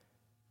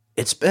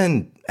 It's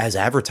been as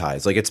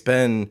advertised. Like it's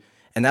been,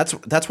 And that's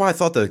why I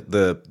thought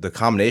the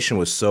combination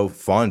was so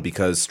fun,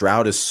 because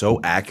Stroud is so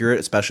accurate,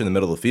 especially in the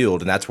middle of the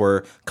field, and that's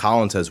where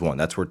Collins has won.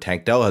 That's where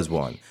Tank Dell has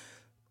won.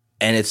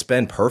 And it's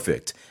been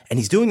perfect. And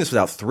he's doing this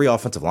without 3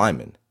 offensive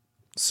linemen.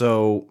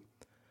 So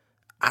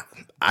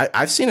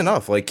I've seen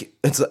enough. Like,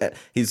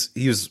 he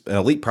was an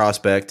elite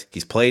prospect.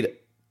 He's played.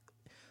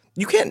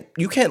 You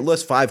can't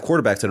list 5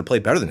 quarterbacks that have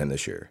played better than him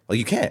this year. Like,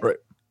 you can't. Right.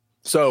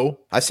 So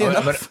I've seen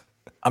enough.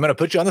 I'm going to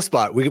put you on the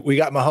spot. We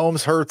got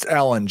Mahomes, Hurts,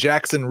 Allen,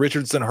 Jackson,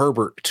 Richardson,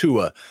 Herbert,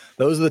 Tua.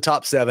 Those are the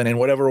top 7 in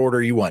whatever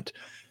order you want.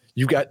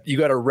 You got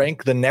to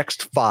rank the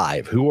next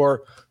 5. Who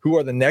are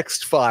the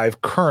next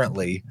 5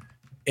 currently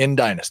in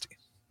Dynasty?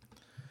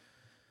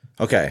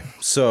 Okay,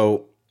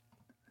 so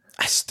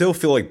I still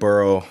feel like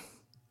Burrow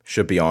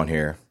should be on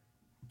here.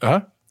 So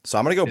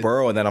I'm going to go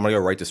Burrow, and then I'm going to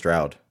go right to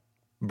Stroud.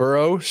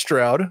 Burrow,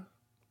 Stroud.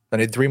 I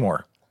need 3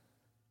 more.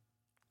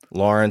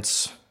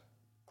 Lawrence.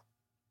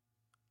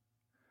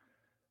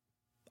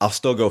 I'll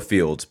still go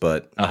Fields,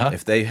 but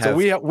if they have...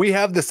 So we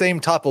have the same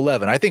top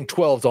 11. I think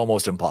 12 is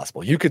almost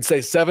impossible. You could say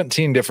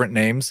 17 different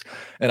names,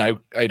 and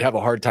I'd have a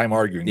hard time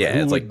arguing. Yeah, who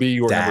it's would like be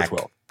your Dak,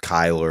 number 12?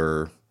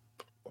 Kyler,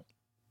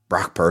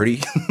 Brock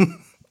Purdy.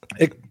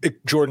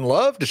 Jordan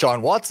Love,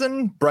 Deshaun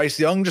Watson, Bryce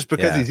Young, just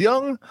because he's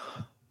young.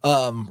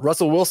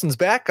 Russell Wilson's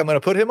back. I'm going to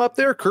put him up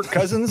there. Kirk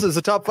Cousins is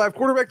a top 5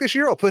 quarterback this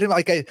year. I'll put him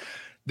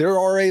there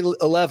are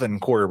 11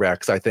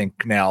 quarterbacks, I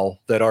think, now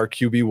that are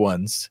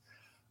QB1s.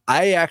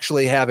 I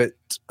actually have it,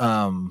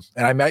 and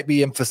I might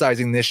be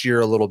emphasizing this year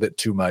a little bit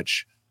too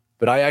much,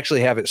 but I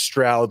actually have it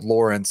Stroud,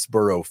 Lawrence,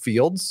 Burrow,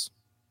 Fields.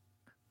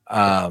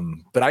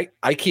 But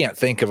I can't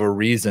think of a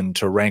reason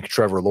to rank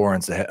Trevor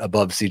Lawrence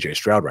above CJ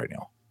Stroud right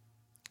now.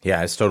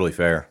 Yeah, it's totally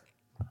fair.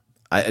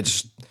 I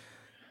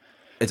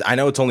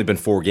know it's only been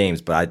 4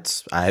 games,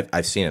 but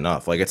I've seen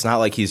enough. Like, it's not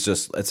like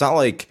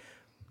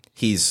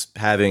he's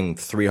having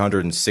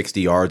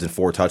 360 yards and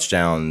 4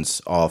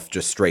 touchdowns off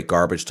just straight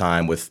garbage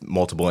time with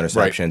multiple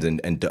interceptions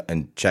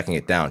and checking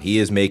it down. He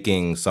is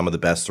making some of the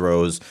best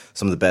throws,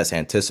 some of the best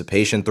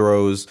anticipation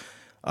throws.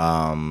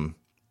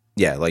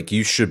 Like,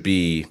 you should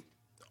be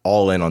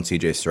all in on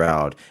CJ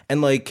Stroud.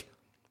 And, like,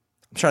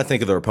 I'm trying to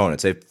think of their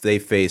opponents. They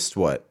faced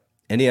what?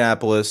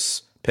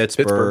 Indianapolis,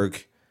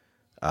 Pittsburgh.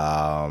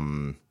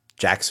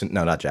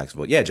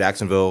 Jacksonville. Yeah,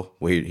 Jacksonville.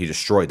 Where he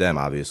destroyed them,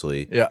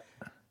 obviously. Yeah.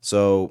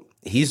 So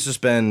he's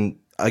just been,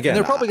 again. And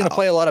they're probably going to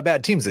play a lot of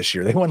bad teams this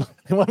year. They won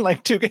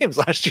like 2 games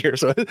last year,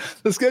 so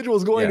the schedule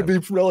is going to be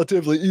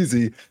relatively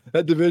easy.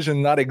 That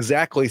division, not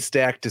exactly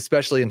stacked,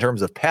 especially in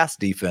terms of pass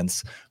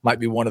defense, might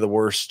be one of the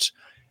worst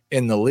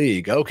in the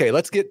league. Okay,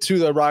 let's get to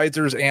the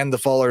risers and the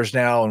fallers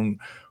now, and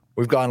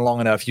we've gone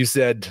long enough. You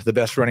said the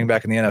best running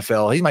back in the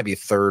NFL. He might be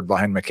 3rd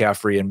behind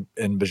McCaffrey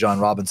and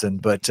Bijan Robinson,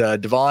 but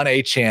Devon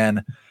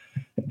Achane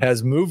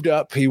has moved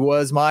up. He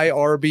was my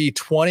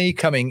RB20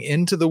 coming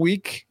into the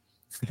week.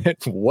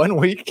 1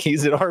 week,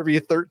 he's at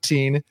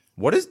RB13.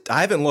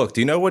 I haven't looked.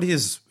 Do you know what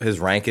his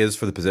rank is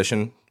for the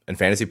position in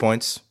fantasy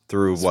points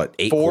through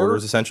 8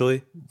 quarters,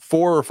 essentially?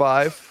 4 or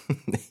 5.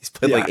 He's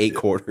played like 8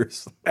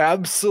 quarters.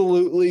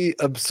 Absolutely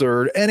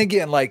absurd. And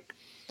again, like,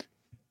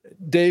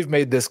 Dave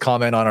made this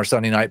comment on our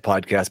Sunday night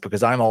podcast,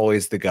 because I'm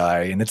always the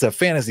guy, and it's a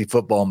fantasy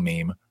football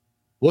meme.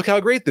 Look how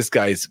great this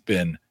guy's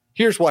been.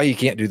 Here's why he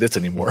can't do this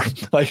anymore.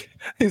 Like,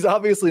 he's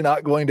obviously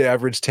not going to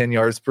average 10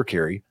 yards per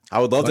carry. I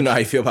would love to know how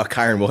you feel about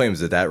Kyren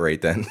Williams at that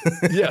rate then.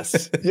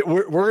 Yes.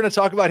 We're going to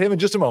talk about him in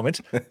just a moment.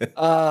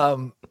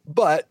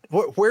 But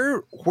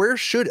where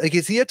should, like,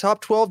 is he a top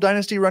 12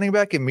 dynasty running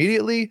back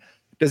immediately?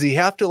 Does he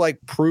have to,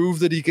 like, prove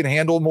that he can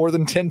handle more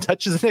than 10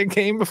 touches in a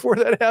game before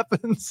that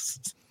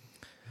happens?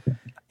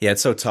 Yeah,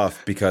 it's so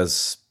tough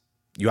because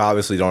you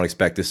obviously don't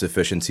expect this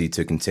efficiency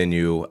to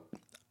continue.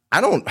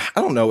 I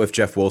don't know if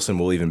Jeff Wilson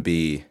will even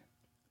be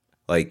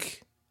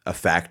like a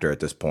factor at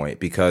this point,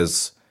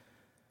 because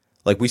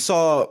like we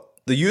saw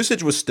the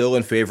usage was still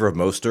in favor of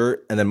Mostert,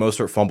 and then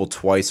Mostert fumbled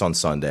twice on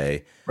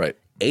Sunday. Right.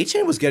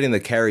 Achane was getting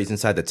the carries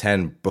inside the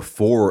 10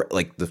 before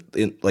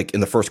in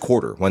the first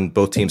quarter when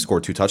both teams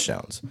scored 2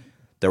 touchdowns.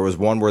 There was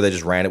one where they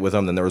just ran it with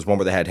him. Then there was one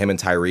where they had him and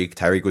Tyreek.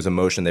 Tyreek was in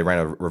motion. They ran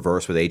a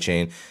reverse with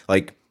Achane.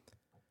 Like,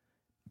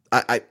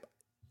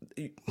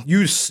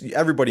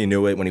 everybody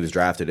knew it when he was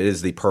drafted. It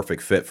is the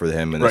perfect fit for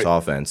him in this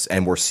offense,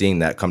 and we're seeing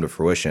that come to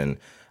fruition.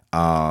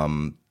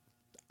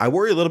 I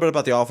worry a little bit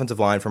about the offensive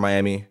line for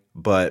Miami,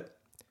 but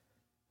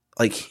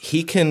like,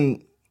 he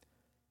can,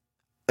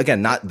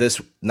 again, not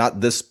this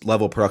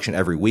level of production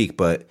every week,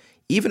 but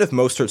even if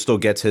Mostert still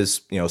gets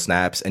his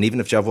snaps, and even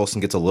if Jeff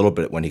Wilson gets a little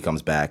bit when he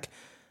comes back,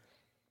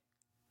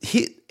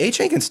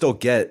 Achane can still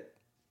get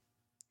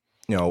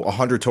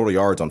 100 total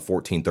yards on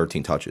 13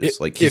 touches.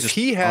 If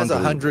he has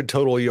 100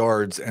 total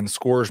yards and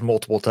scores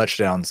multiple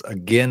touchdowns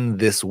again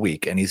this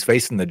week, and he's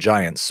facing the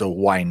Giants, so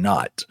why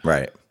not?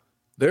 Right.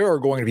 There are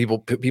going to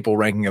be people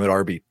ranking him at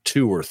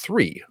RB2 or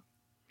 3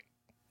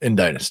 in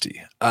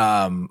Dynasty.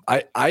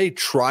 I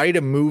try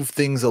to move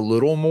things a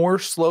little more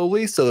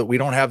slowly so that we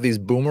don't have these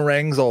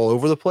boomerangs all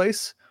over the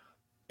place.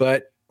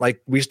 But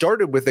like, we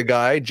started with a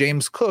guy,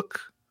 James Cook,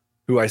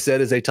 who I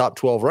said is a top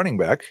 12 running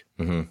back.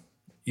 Mm-hmm.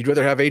 You'd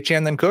rather have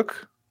Achane than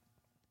Cook?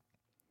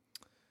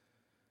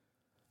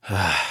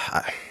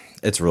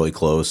 It's really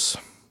close.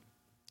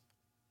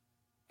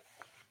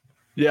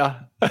 Yeah.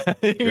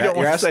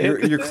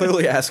 You're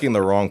clearly asking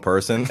the wrong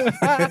person.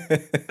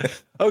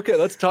 Okay,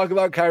 let's talk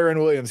about Kyren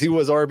Williams. He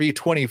was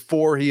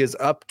RB24. He is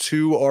up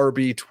to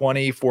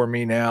RB20 for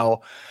me now.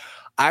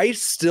 I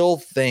still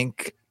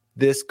think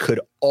this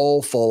could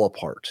all fall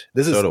apart.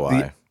 This is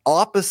the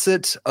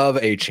opposite of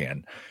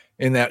Achane,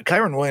 in that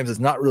Kyren Williams is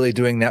not really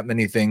doing that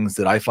many things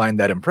that I find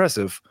that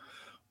impressive,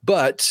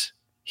 but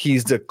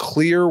he's the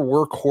clear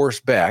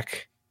workhorse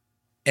back.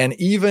 And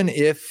even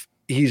if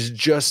he's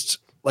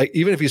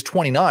even if he's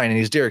 29 and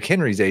he's Derrick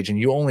Henry's age and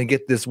you only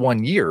get this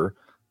 1 year,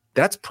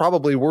 that's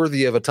probably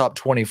worthy of a top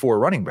 24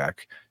 running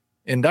back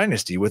in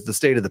Dynasty with the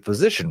state of the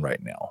position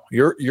right now.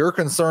 You're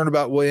concerned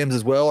about Williams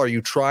as well. Are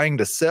you trying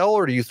to sell,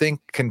 or do you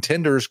think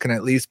contenders can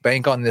at least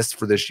bank on this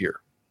for this year?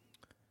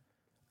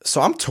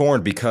 So I'm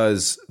torn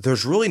because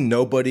there's really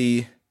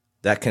nobody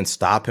that can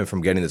stop him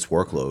from getting this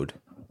workload.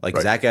 Like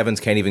Zach Evans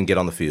can't even get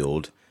on the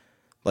field.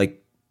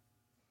 Like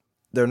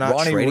they're not.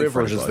 Ronnie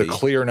Rivers is the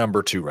clear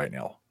number 2 right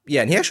now.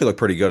 Yeah, and he actually looked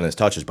pretty good in his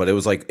touches, but it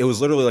was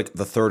literally like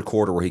the third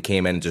quarter where he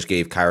came in and just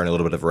gave Kyren a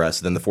little bit of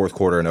rest. Then the fourth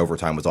quarter and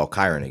overtime was all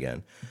Kyren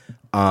again.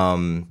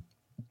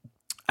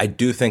 I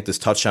do think this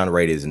touchdown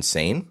rate is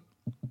insane.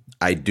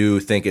 I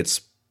do think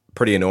it's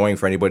pretty annoying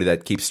for anybody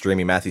that keeps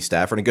streaming Matthew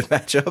Stafford in good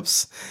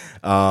matchups.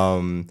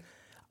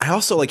 I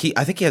also I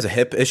think he has a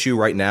hip issue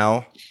right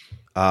now.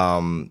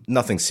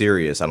 Nothing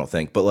serious, I don't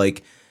think, but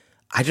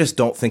I just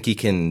don't think he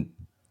can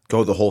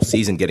go the whole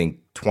season getting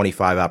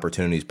 25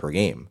 opportunities per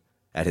game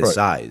at his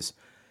size.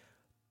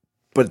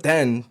 But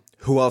then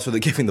who else are they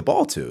giving the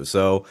ball to?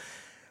 So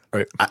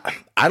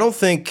I don't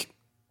think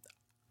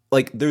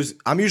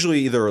I'm usually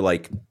either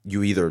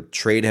you either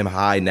trade him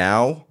high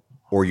now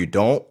or you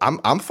don't.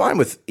 I'm fine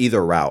with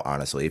either route,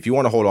 honestly. If you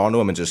want to hold on to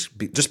him and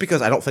just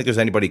because I don't think there's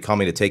anybody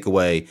coming to take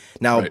away.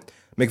 Now,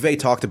 McVay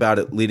talked about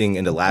it leading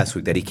into last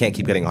week that he can't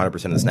keep getting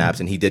 100% of the snaps,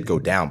 and he did go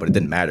down, but it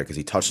didn't matter because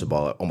he touched the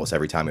ball almost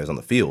every time he was on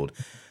the field.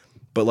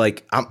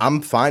 But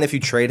I'm fine if you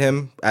trade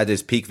him at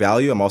his peak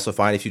value. I'm also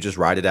fine if you just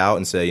ride it out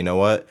and say, you know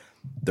what,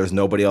 there's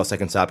nobody else that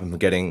can stop him from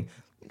getting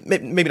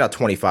maybe not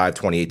 25,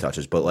 28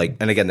 touches, but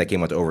and again, that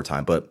game went to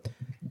overtime, but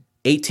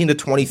 18 to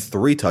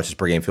 23 touches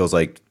per game feels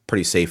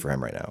pretty safe for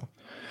him right now.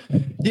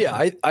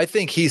 Yeah, I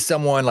think he's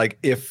someone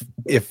if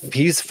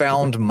he's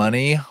found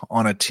money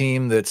on a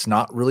team that's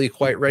not really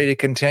quite ready to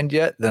contend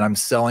yet, then I'm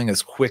selling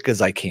as quick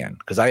as I can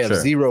because I have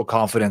zero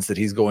confidence that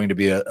he's going to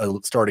be a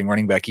starting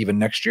running back even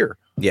next year.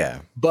 Yeah,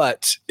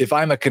 but if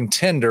I'm a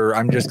contender,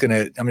 I'm just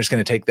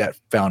gonna take that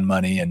found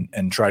money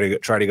and try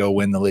to go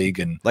win the league.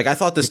 And I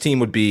thought this team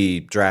would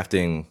be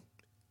drafting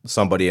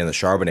somebody in the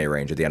Charbonnet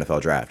range at the NFL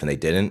draft, and they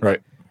didn't.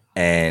 Right,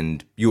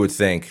 and you would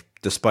think,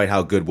 despite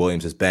how good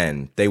Williams has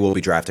been, they will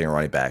be drafting a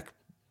running back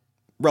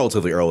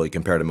relatively early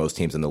compared to most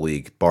teams in the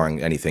league,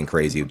 barring anything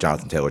crazy,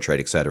 Jonathan Taylor trade,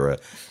 et cetera,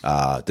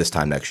 this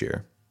time next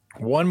year.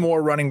 One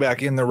more running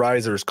back in the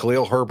risers,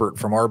 Khalil Herbert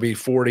from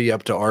RB40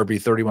 up to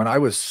RB31. I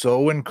was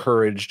so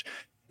encouraged.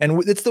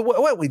 And it's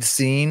what we'd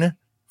seen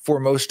for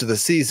most of the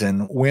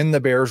season when the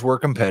Bears were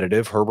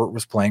competitive. Herbert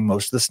was playing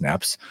most of the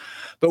snaps,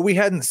 but we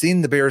hadn't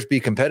seen the Bears be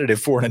competitive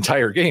for an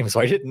entire game. So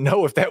I didn't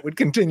know if that would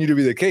continue to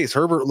be the case.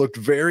 Herbert looked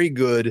very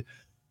good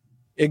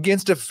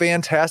against a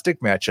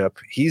fantastic matchup.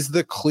 He's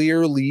the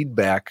clear lead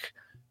back.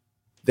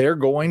 They're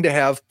going to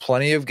have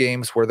plenty of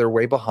games where they're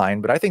way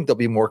behind, but I think they'll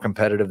be more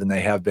competitive than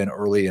they have been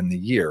early in the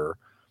year.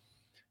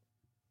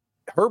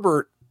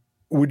 Herbert,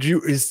 do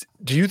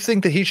you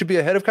think that he should be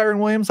ahead of Kyren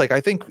Williams?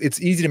 I think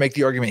it's easy to make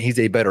the argument he's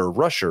a better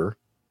rusher,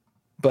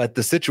 but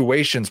the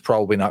situation's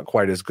probably not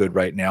quite as good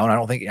right now, and I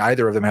don't think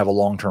either of them have a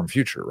long-term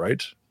future,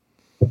 right?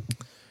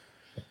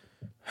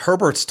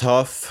 Herbert's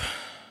tough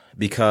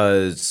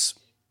because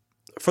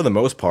for the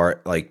most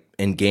part,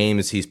 in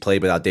games he's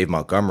played without Dave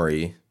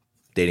Montgomery,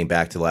 dating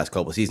back to the last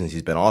couple of seasons,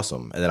 he's been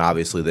awesome. And then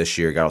obviously this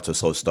year got off to a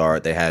slow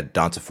start. They had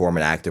Donta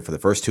Foreman active for the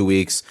first 2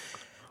 weeks.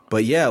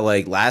 But yeah,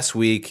 last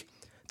week,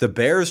 the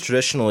Bears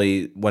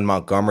traditionally, when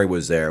Montgomery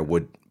was there,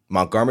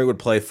 Montgomery would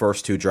play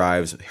first 2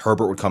 drives,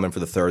 Herbert would come in for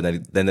the third,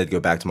 and then they'd go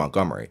back to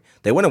Montgomery.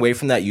 They went away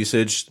from that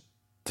usage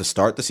to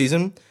start the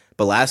season,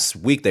 but last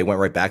week they went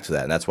right back to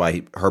that, and that's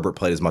why Herbert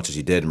played as much as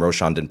he did, and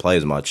Roschon didn't play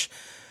as much.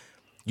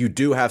 You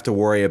do have to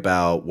worry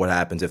about what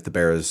happens if the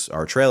Bears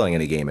are trailing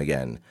in a game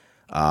again.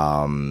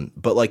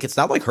 But it's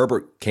not like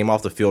Herbert came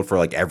off the field for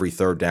every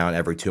third down,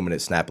 every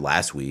 2-minute snap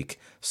last week.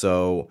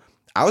 So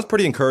I was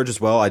pretty encouraged as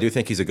well. I do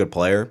think he's a good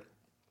player,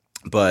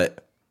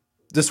 but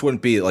this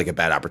wouldn't be a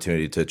bad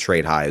opportunity to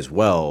trade high as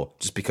well,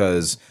 just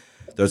because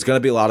there's going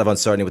to be a lot of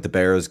uncertainty with the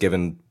Bears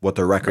given what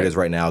their record is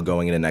right now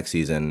going into next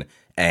season.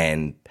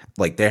 And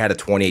they had a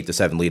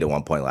 28-7 lead at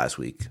one point last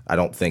week. I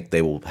don't think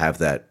they will have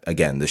that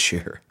again this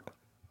year.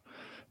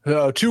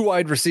 2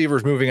 wide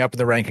receivers moving up in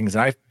the rankings,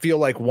 and I feel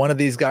like one of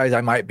these guys I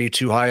might be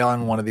too high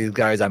on, one of these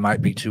guys I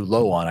might be too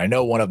low on. I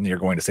know one of them you're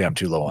going to say I'm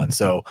too low on.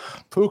 So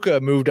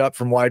Puka moved up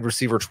from wide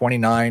receiver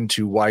 29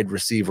 to wide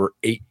receiver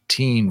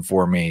 18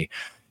 for me.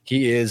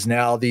 He is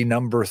now the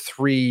number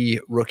 3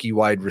 rookie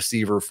wide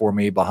receiver for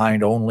me,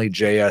 behind only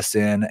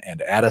JSN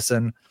and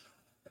Addison.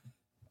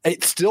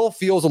 It still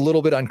feels a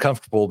little bit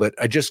uncomfortable, but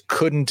I just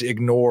couldn't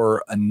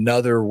ignore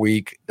another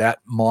week, that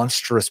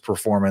monstrous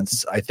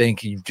performance. I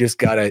think you've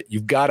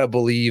got to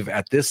believe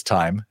at this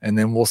time, and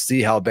then we'll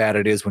see how bad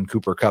it is when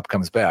Cooper Kupp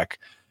comes back.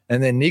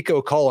 And then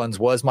Nico Collins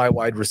was my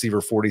wide receiver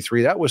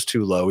 43. That was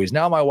too low. He's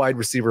now my wide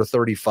receiver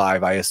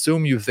 35. I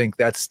assume you think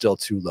that's still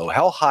too low.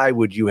 How high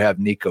would you have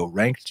Nico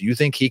ranked? Do you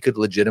think he could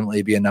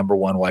legitimately be a number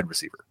 1 wide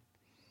receiver?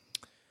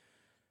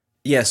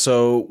 Yeah,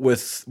 so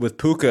with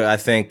Puka, I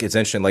think it's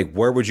interesting. Like,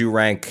 where would you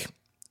rank?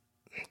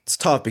 It's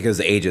tough because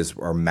the ages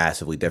are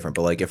massively different.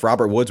 But like, if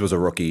Robert Woods was a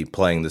rookie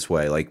playing this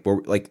way,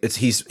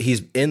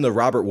 he's in the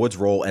Robert Woods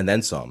role and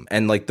then some.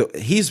 And like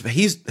his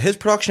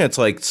production, it's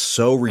like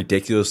so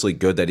ridiculously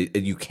good that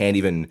you can't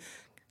even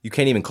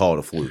call it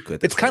a fluke.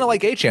 It's kind of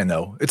like Achane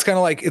though. It's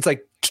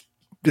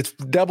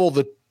double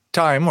the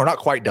time, or not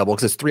quite double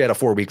because it's 3 out of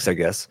 4 weeks, I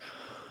guess.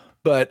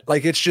 But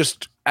like, it's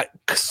just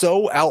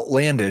so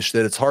outlandish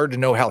that it's hard to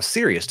know how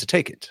serious to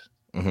take it.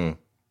 Mm-hmm.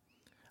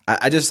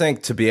 I just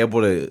think to be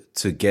able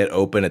to get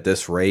open at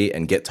this rate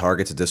and get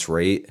targets at this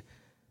rate,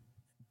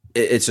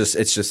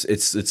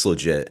 it's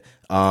legit.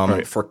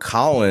 Right. For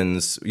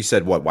Collins, you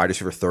said what, wide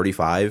receiver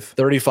 35?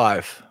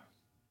 35.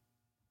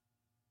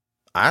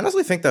 I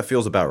honestly think that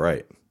feels about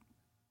right.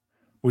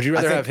 Would you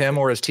rather have him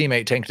or his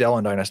teammate Tank Dell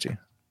in Dynasty?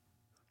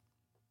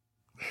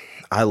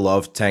 I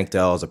love Tank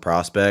Dell as a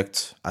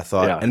prospect. I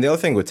thought, yeah. And the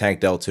other thing with Tank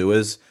Dell too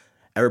is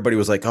everybody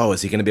was like, "Oh,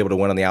 is he going to be able to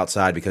win on the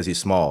outside because he's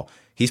small?"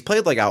 He's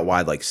played like out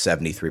wide like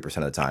 73%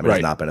 of the time.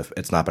 Right.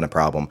 It's not been a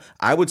problem.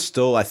 I would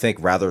still, I think,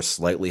 rather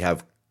slightly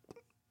have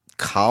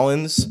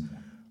Collins,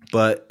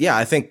 but yeah,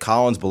 I think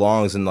Collins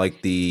belongs in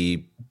like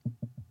the,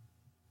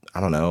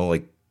 I don't know,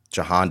 like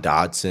Jahan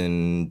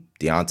Dotson,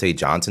 Deontay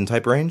Johnson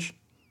type range.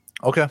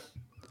 Okay.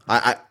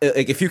 I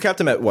like if you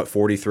kept him at what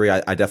 43,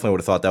 I definitely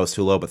would have thought that was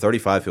too low, but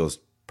 35 feels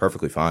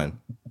perfectly fine.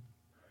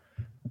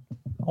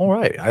 All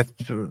right,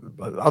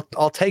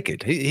 I'll take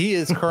it. He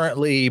is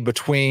currently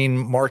between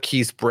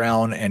Marquise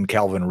Brown and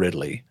Calvin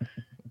Ridley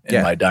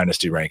in my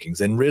dynasty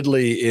rankings, and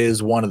Ridley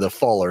is one of the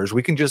fallers.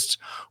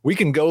 We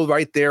can go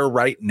right there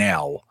right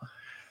now.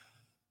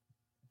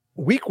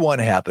 Week 1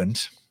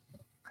 happened,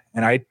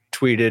 and I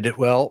tweeted,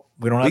 "Well,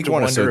 we don't have Week to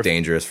 1 wonder is so if,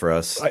 dangerous for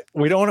us.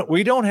 We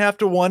don't have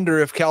to wonder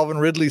if Calvin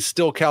Ridley's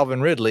still Calvin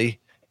Ridley.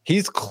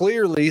 He's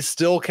clearly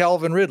still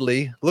Calvin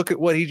Ridley. Look at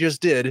what he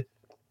just did."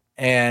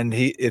 And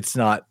it's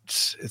not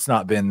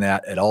been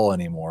that at all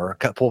anymore.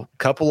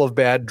 Couple of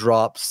bad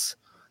drops,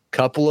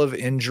 couple of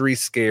injury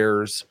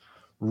scares,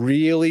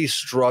 really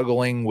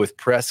struggling with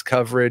press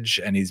coverage,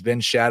 and he's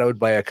been shadowed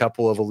by a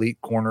couple of elite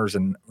corners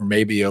and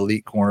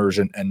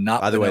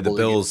not. By the way,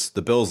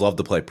 the Bills love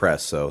to play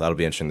press, so that'll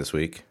be interesting this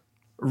week.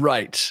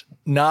 Right,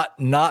 not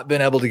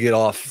been able to get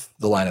off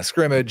the line of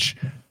scrimmage.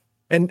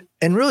 And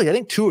really, I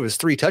think 2 of his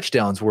 3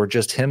 touchdowns were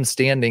just him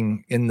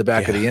standing in the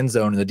back of the end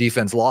zone, and the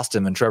defense lost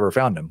him, and Trevor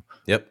found him.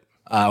 Yep.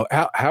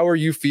 How are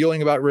you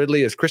feeling about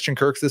Ridley? Is Christian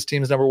Kirk this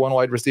team's number 1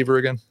 wide receiver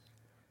again?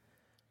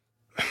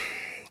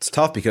 It's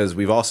tough because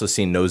we've also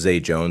seen no Zay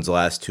Jones the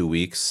last 2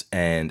 weeks,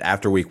 and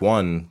after week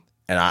 1,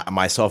 and I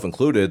myself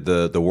included,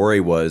 the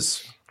worry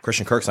was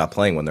Christian Kirk's not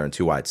playing when they're in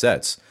 2 wide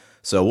sets.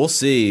 So we'll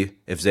see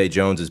if Zay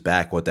Jones is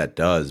back, what that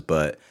does,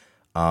 but.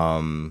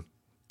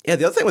 Yeah,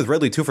 the other thing with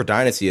Ridley, too, for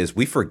Dynasty is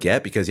we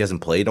forget because he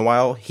hasn't played in a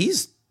while.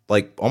 He's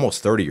like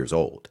almost 30 years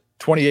old.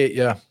 28,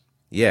 yeah.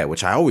 Yeah,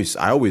 which I always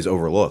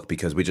overlook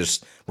because we're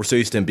so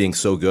used to him being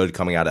so good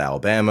coming out of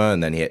Alabama,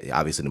 and then he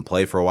obviously didn't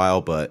play for a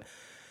while. But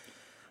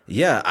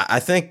yeah, I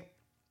think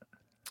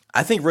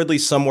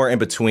Ridley's somewhere in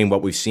between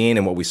what we've seen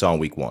and what we saw in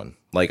week 1.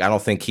 Like, I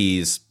don't think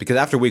because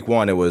after week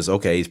 1, it was,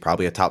 okay, he's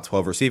probably a top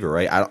 12 receiver,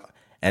 right?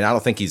 I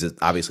don't think he's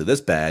obviously this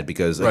bad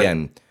because,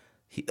 again,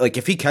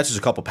 if he catches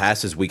a couple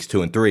passes weeks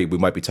 2 and 3, we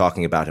might be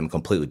talking about him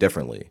completely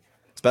differently.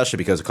 Especially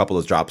because a couple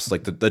of those drops,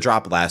 like the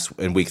drop last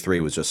in week 3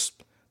 was just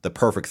the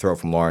perfect throw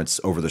from Lawrence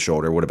over the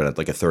shoulder. Would have been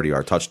like a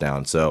 30-yard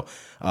touchdown. So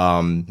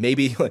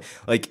maybe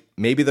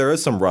there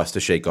is some rust to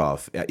shake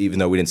off, even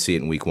though we didn't see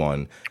it in week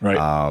 1.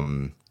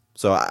 Right.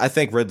 So I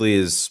think Ridley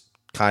is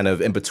kind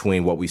of in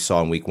between what we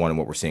saw in week 1 and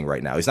what we're seeing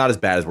right now. He's not as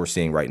bad as we're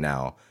seeing right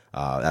now.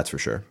 That's for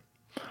sure.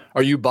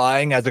 Are you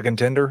buying as a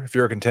contender? If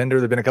you're a contender,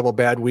 there've been a couple of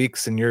bad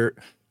weeks and you're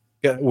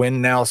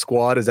win now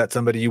squad. Is that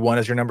somebody you want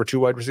as your number 2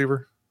 wide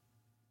receiver?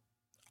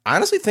 I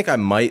honestly think I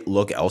might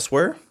look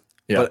elsewhere.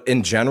 Yeah. But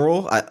in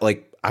general,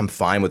 I'm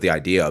fine with the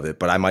idea of it,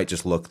 but I might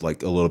just look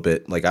like a little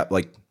bit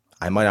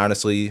I might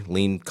honestly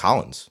lean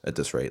Collins at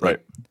this rate. Right.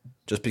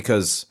 Just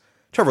because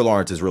Trevor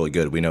Lawrence is really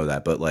good. We know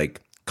that. But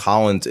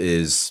Collins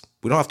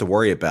we don't have to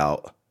worry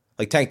about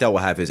Tank Dell will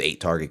have his 8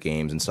 target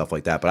games and stuff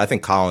like that. But I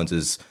think Collins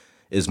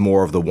is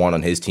more of the one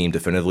on his team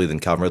definitively than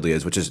Calvin Ridley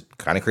is, which is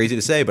kind of crazy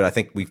to say, but I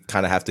think we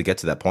kind of have to get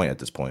to that point at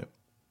this point.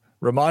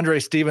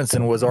 Ramondre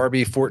Stevenson was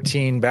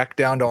RB14, back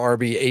down to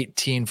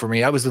RB18 for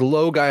me. I was the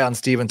low guy on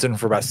Stevenson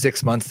for about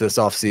 6 months this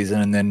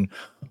offseason, and then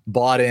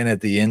bought in at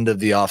the end of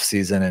the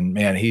offseason. And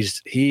man,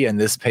 he and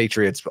this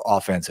Patriots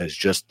offense has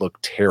just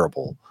looked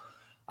terrible.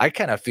 I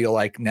kind of feel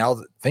like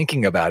now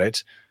thinking about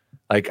it,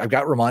 like I've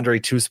got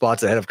Ramondre 2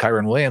 spots ahead of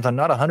Kyron Williams. I'm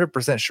not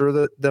 100% sure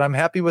that I'm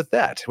happy with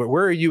that.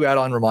 Where are you at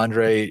on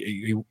Ramondre? Are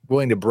you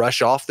willing to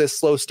brush off this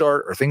slow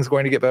start? Are things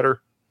going to get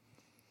better?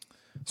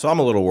 So I'm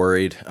a little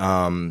worried.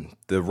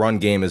 The run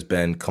game has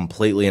been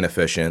completely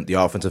inefficient. The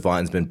offensive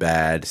line's been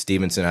bad.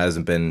 Stevenson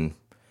hasn't been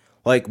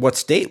like what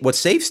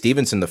saved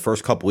Stevenson the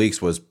first couple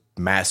weeks was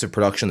massive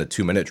production, the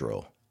 2-minute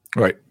drill.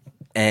 Right.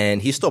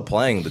 And he's still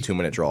playing the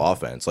 2-minute drill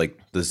offense. Like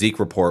the Zeke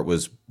report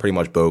was pretty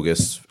much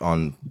bogus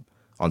on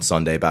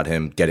Sunday about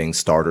him getting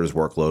starters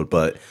workload.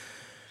 But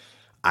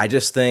I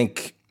just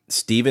think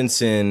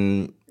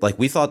Stevenson, like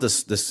we thought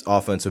this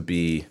offense would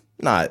be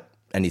not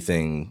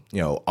anything,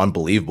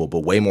 unbelievable, but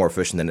way more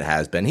efficient than it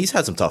has been. He's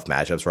had some tough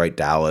matchups, right?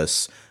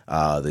 Dallas,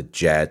 the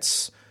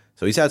Jets.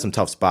 So he's had some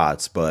tough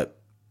spots, but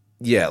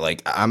yeah,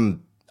 like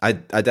I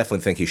definitely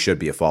think he should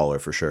be a faller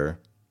for sure.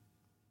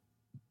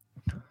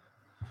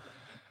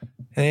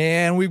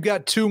 And we've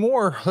got 2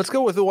 more. Let's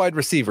go with the wide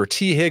receiver,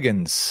 T.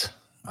 Higgins.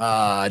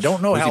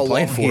 Don't know how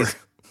long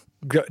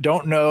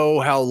don't know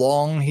how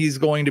long he's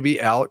going to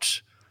be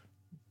out.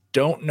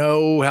 Don't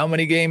know how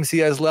many games he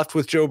has left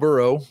with Joe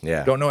Burrow.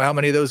 Yeah. Don't know how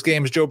many of those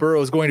games Joe Burrow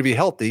is going to be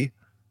healthy.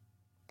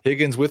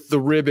 Higgins with the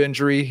rib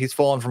injury, he's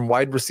fallen from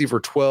wide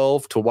receiver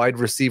 12 to wide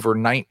receiver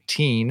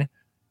 19.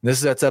 This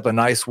sets up a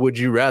nice would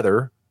you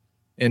rather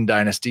in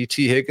Dynasty,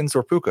 T. Higgins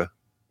or Puka.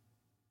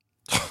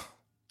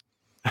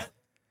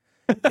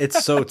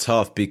 It's so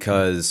tough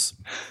because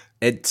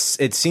it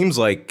seems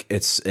like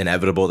it's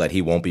inevitable that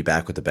he won't be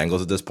back with the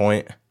Bengals at this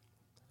point,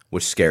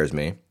 which scares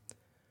me.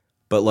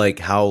 But like,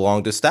 how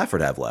long does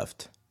Stafford have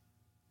left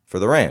for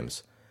the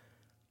Rams?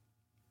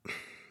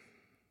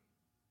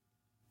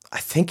 I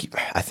think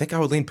I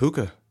would lean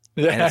Puka.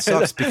 Yeah, and it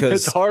sucks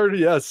because it's hard.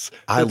 Yes,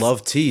 I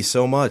love T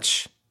so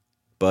much,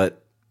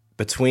 but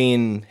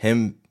between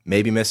him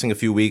maybe missing a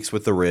few weeks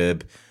with the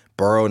rib,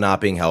 Burrow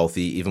not being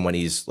healthy, even when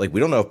he's like, we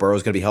don't know if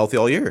Burrow's going to be healthy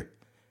all year.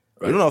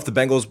 Right. We don't know if the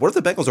Bengals. What if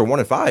the Bengals are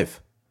 1-5?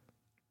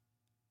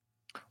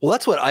 Well,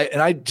 that's what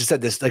I just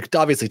said this, like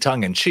obviously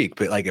tongue in cheek,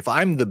 but like if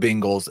I'm the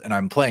Bengals and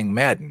I'm playing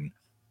Madden,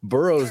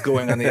 Burrow's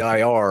going on the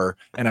IR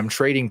and I'm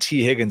trading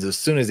T. Higgins as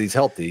soon as he's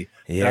healthy.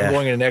 Yeah. And I'm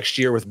going into next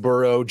year with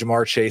Burrow,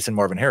 Jamar Chase, and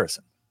Marvin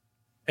Harrison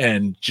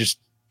and just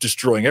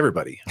destroying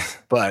everybody.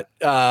 But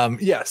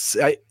yes,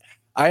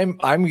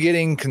 I'm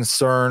getting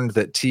concerned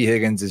that T.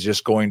 Higgins is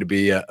just going to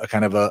be a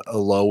kind of a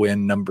low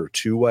end number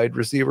 2 wide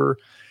receiver.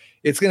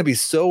 It's going to be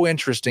so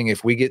interesting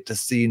if we get to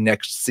see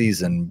next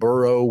season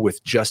Burrow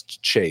with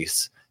just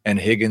Chase and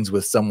Higgins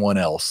with someone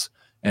else,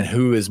 and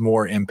who is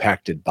more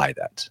impacted by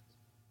that.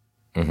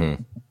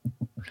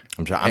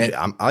 Mm-hmm.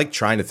 I'm like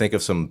trying to think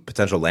of some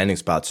potential landing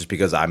spots just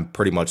because I'm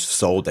pretty much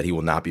sold that he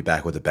will not be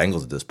back with the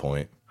Bengals at this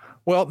point.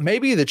 Well,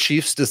 maybe the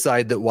Chiefs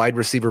decide that wide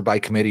receiver by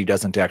committee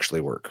doesn't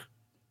actually work.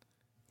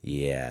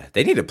 Yeah,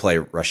 they need to play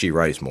Rashee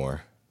Rice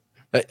more.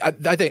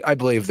 I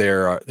believe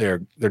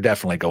they're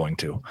definitely going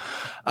to.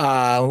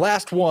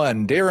 Last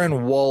one,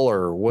 Darren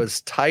Waller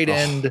was tight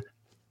end.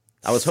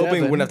 I was hoping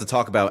we wouldn't have to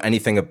talk about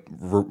anything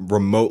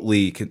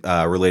remotely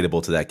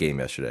relatable to that game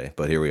yesterday,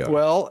 but here we are.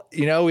 Well,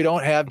 we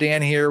don't have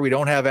Dan here, we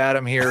don't have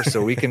Adam here,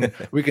 so we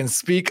can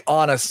speak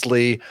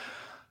honestly.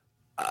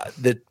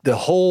 The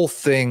whole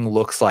thing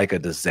looks like a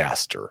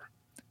disaster.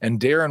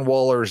 And Darren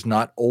Waller's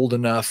not old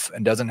enough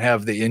and doesn't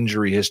have the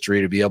injury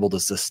history to be able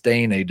to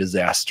sustain a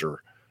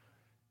disaster.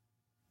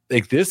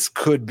 Like we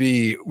could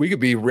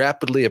be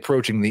rapidly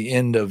approaching the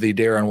end of the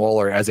Darren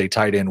Waller as a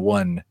tight end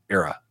 1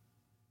 era.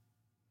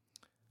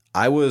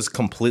 I was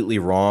completely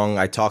wrong.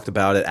 I talked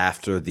about it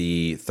after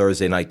the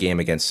Thursday night game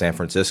against San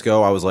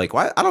Francisco. I was like,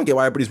 I don't get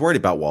why everybody's worried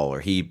about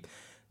Waller. He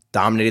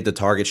dominated the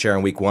target share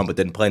in week 1, but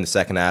didn't play in the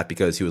second half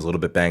because he was a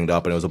little bit banged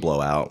up and it was a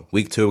blowout.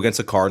 Week 2 against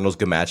the Cardinals,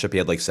 good matchup. He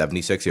had like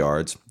 76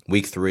 yards.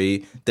 Week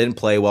 3, didn't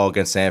play well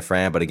against San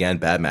Fran, but again,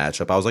 bad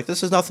matchup. I was like,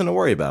 this is nothing to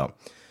worry about.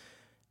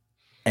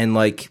 And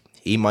like,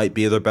 he might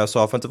be their best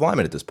offensive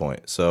lineman at this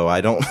point. So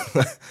I don't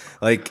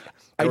like,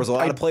 there was a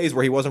lot of plays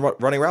where he wasn't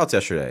running routes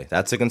yesterday.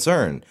 That's a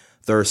concern.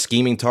 They're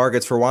scheming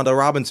targets for Wanda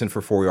Robinson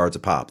for 4 yards a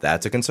pop.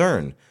 That's a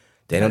concern.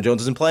 Daniel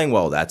Jones isn't playing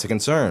well. That's a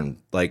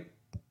concern. Like,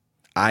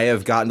 I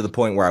have gotten to the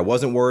point where I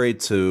wasn't worried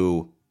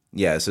to,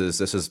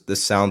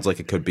 this sounds like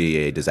it could be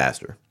a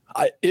disaster.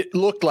 It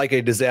looked like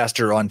a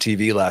disaster on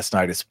TV last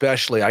night,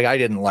 especially. I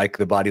didn't like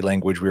the body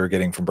language we were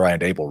getting from Brian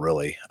Dable,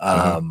 really.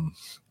 Mm-hmm.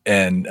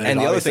 And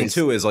the other thing,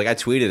 too, is like I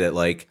tweeted it,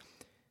 like,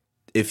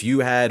 if you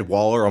had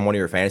Waller on one of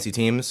your fantasy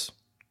teams,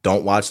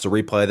 don't watch the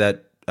replay of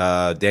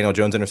that Daniel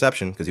Jones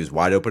interception because he was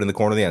wide open in the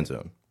corner of the end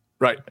zone.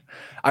 Right.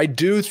 I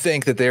do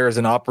think that there is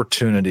an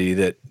opportunity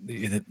that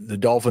the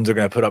Dolphins are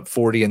going to put up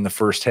 40 in the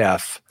first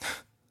half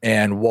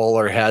and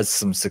Waller has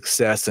some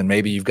success and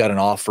maybe you've got an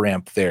off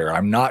ramp there.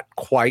 I'm not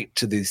quite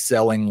to the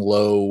selling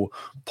low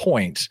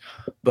point,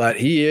 but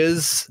he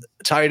is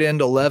tight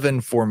end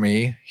 11 for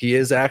me. He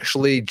is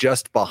actually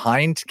just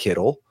behind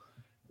Kittle.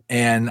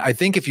 And I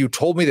think if you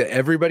told me that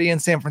everybody in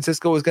San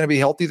Francisco is going to be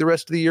healthy the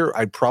rest of the year,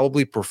 I'd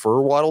probably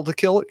prefer Waddle to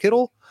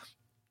Kittle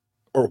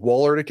or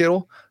Waller to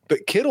Kittle.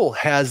 But Kittle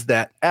has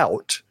that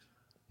out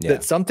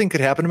that something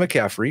could happen to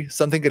McCaffrey,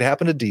 something could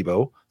happen to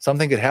Debo,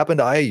 something could happen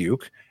to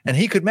Ayuk, and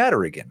he could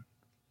matter again.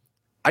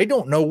 I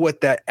don't know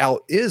what that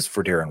out is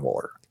for Darren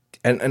Waller.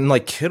 And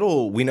like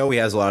Kittle, we know he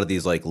has a lot of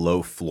these like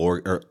low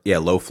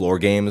floor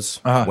games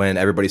when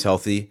everybody's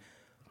healthy,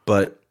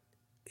 but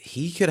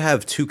he could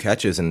have 2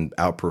 catches and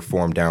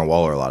outperform Darren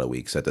Waller a lot of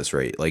weeks at this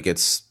rate. Like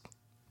it's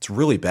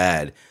really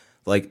bad.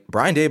 Like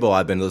Brian Daboll,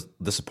 I've been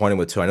disappointed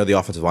with too. I know the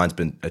offensive line's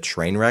been a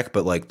train wreck,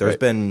 but like there's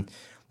been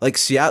like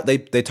Seattle.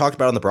 They talked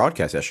about it on the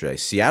broadcast yesterday.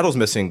 Seattle's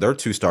missing their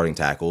 2 starting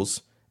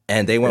tackles,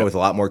 and they went with a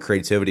lot more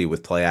creativity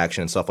with play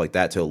action and stuff like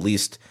that to at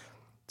least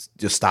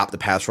just stop the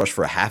pass rush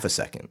for a half a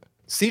second.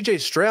 CJ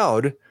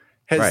Stroud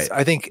has,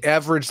 I think,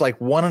 averaged like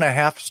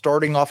 1.5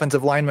 starting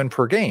offensive linemen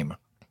per game.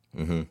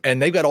 Mm-hmm.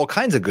 And they've got all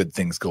kinds of good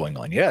things going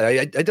on. Yeah,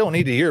 I don't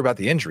need to hear about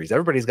the injuries.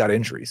 Everybody's got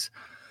injuries.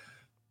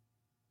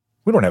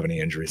 We don't have any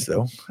injuries,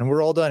 though, and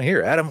we're all done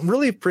here. Adam,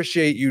 really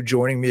appreciate you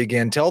joining me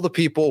again. Tell the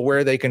people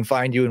where they can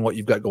find you and what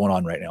you've got going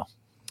on right now.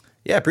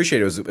 Yeah,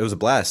 appreciate it. It was a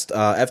blast.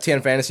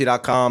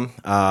 FTNfantasy.com.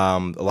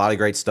 A lot of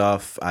great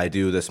stuff. I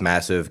do this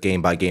massive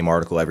game-by-game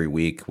article every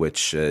week,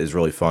 which is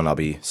really fun. I'll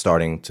be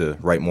starting to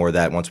write more of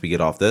that once we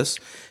get off this.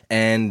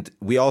 And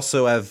we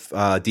also have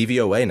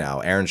DVOA now.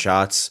 Aaron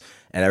Schatz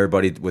and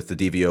everybody with the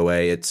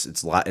DVOA,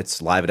 it's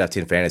live at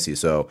FTN Fantasy.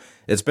 So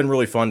it's been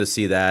really fun to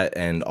see that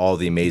and all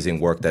the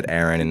amazing work that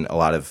Aaron and a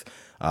lot of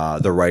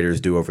the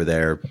writers do over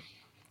there,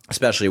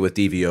 especially with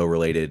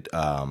DVO-related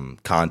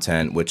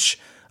content, which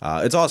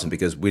it's awesome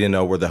because we didn't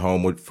know where the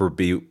home would be for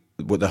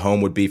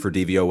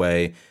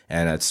DVOA,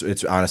 and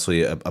it's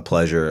honestly a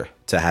pleasure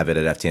to have it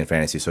at FTN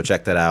Fantasy. So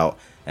check that out.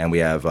 And we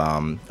have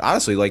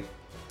honestly like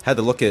had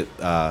to look at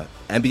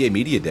NBA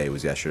Media Day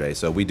was yesterday,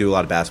 so we do a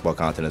lot of basketball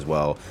content as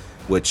well,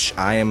 which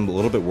I am a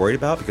little bit worried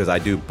about because I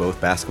do both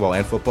basketball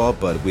and football,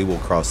 but we will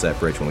cross that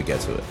bridge when we get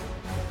to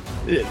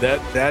it.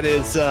 That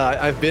is,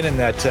 I've been in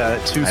that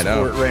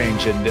 2-sport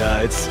range, and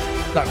it's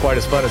not quite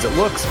as fun as it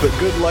looks, but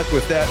good luck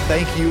with that.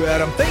 Thank you,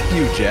 Adam. Thank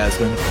you,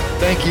 Jasmine.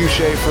 Thank you,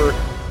 Schaefer.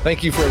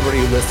 Thank you for everybody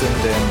who listened,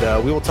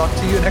 and we will talk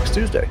to you next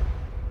Tuesday.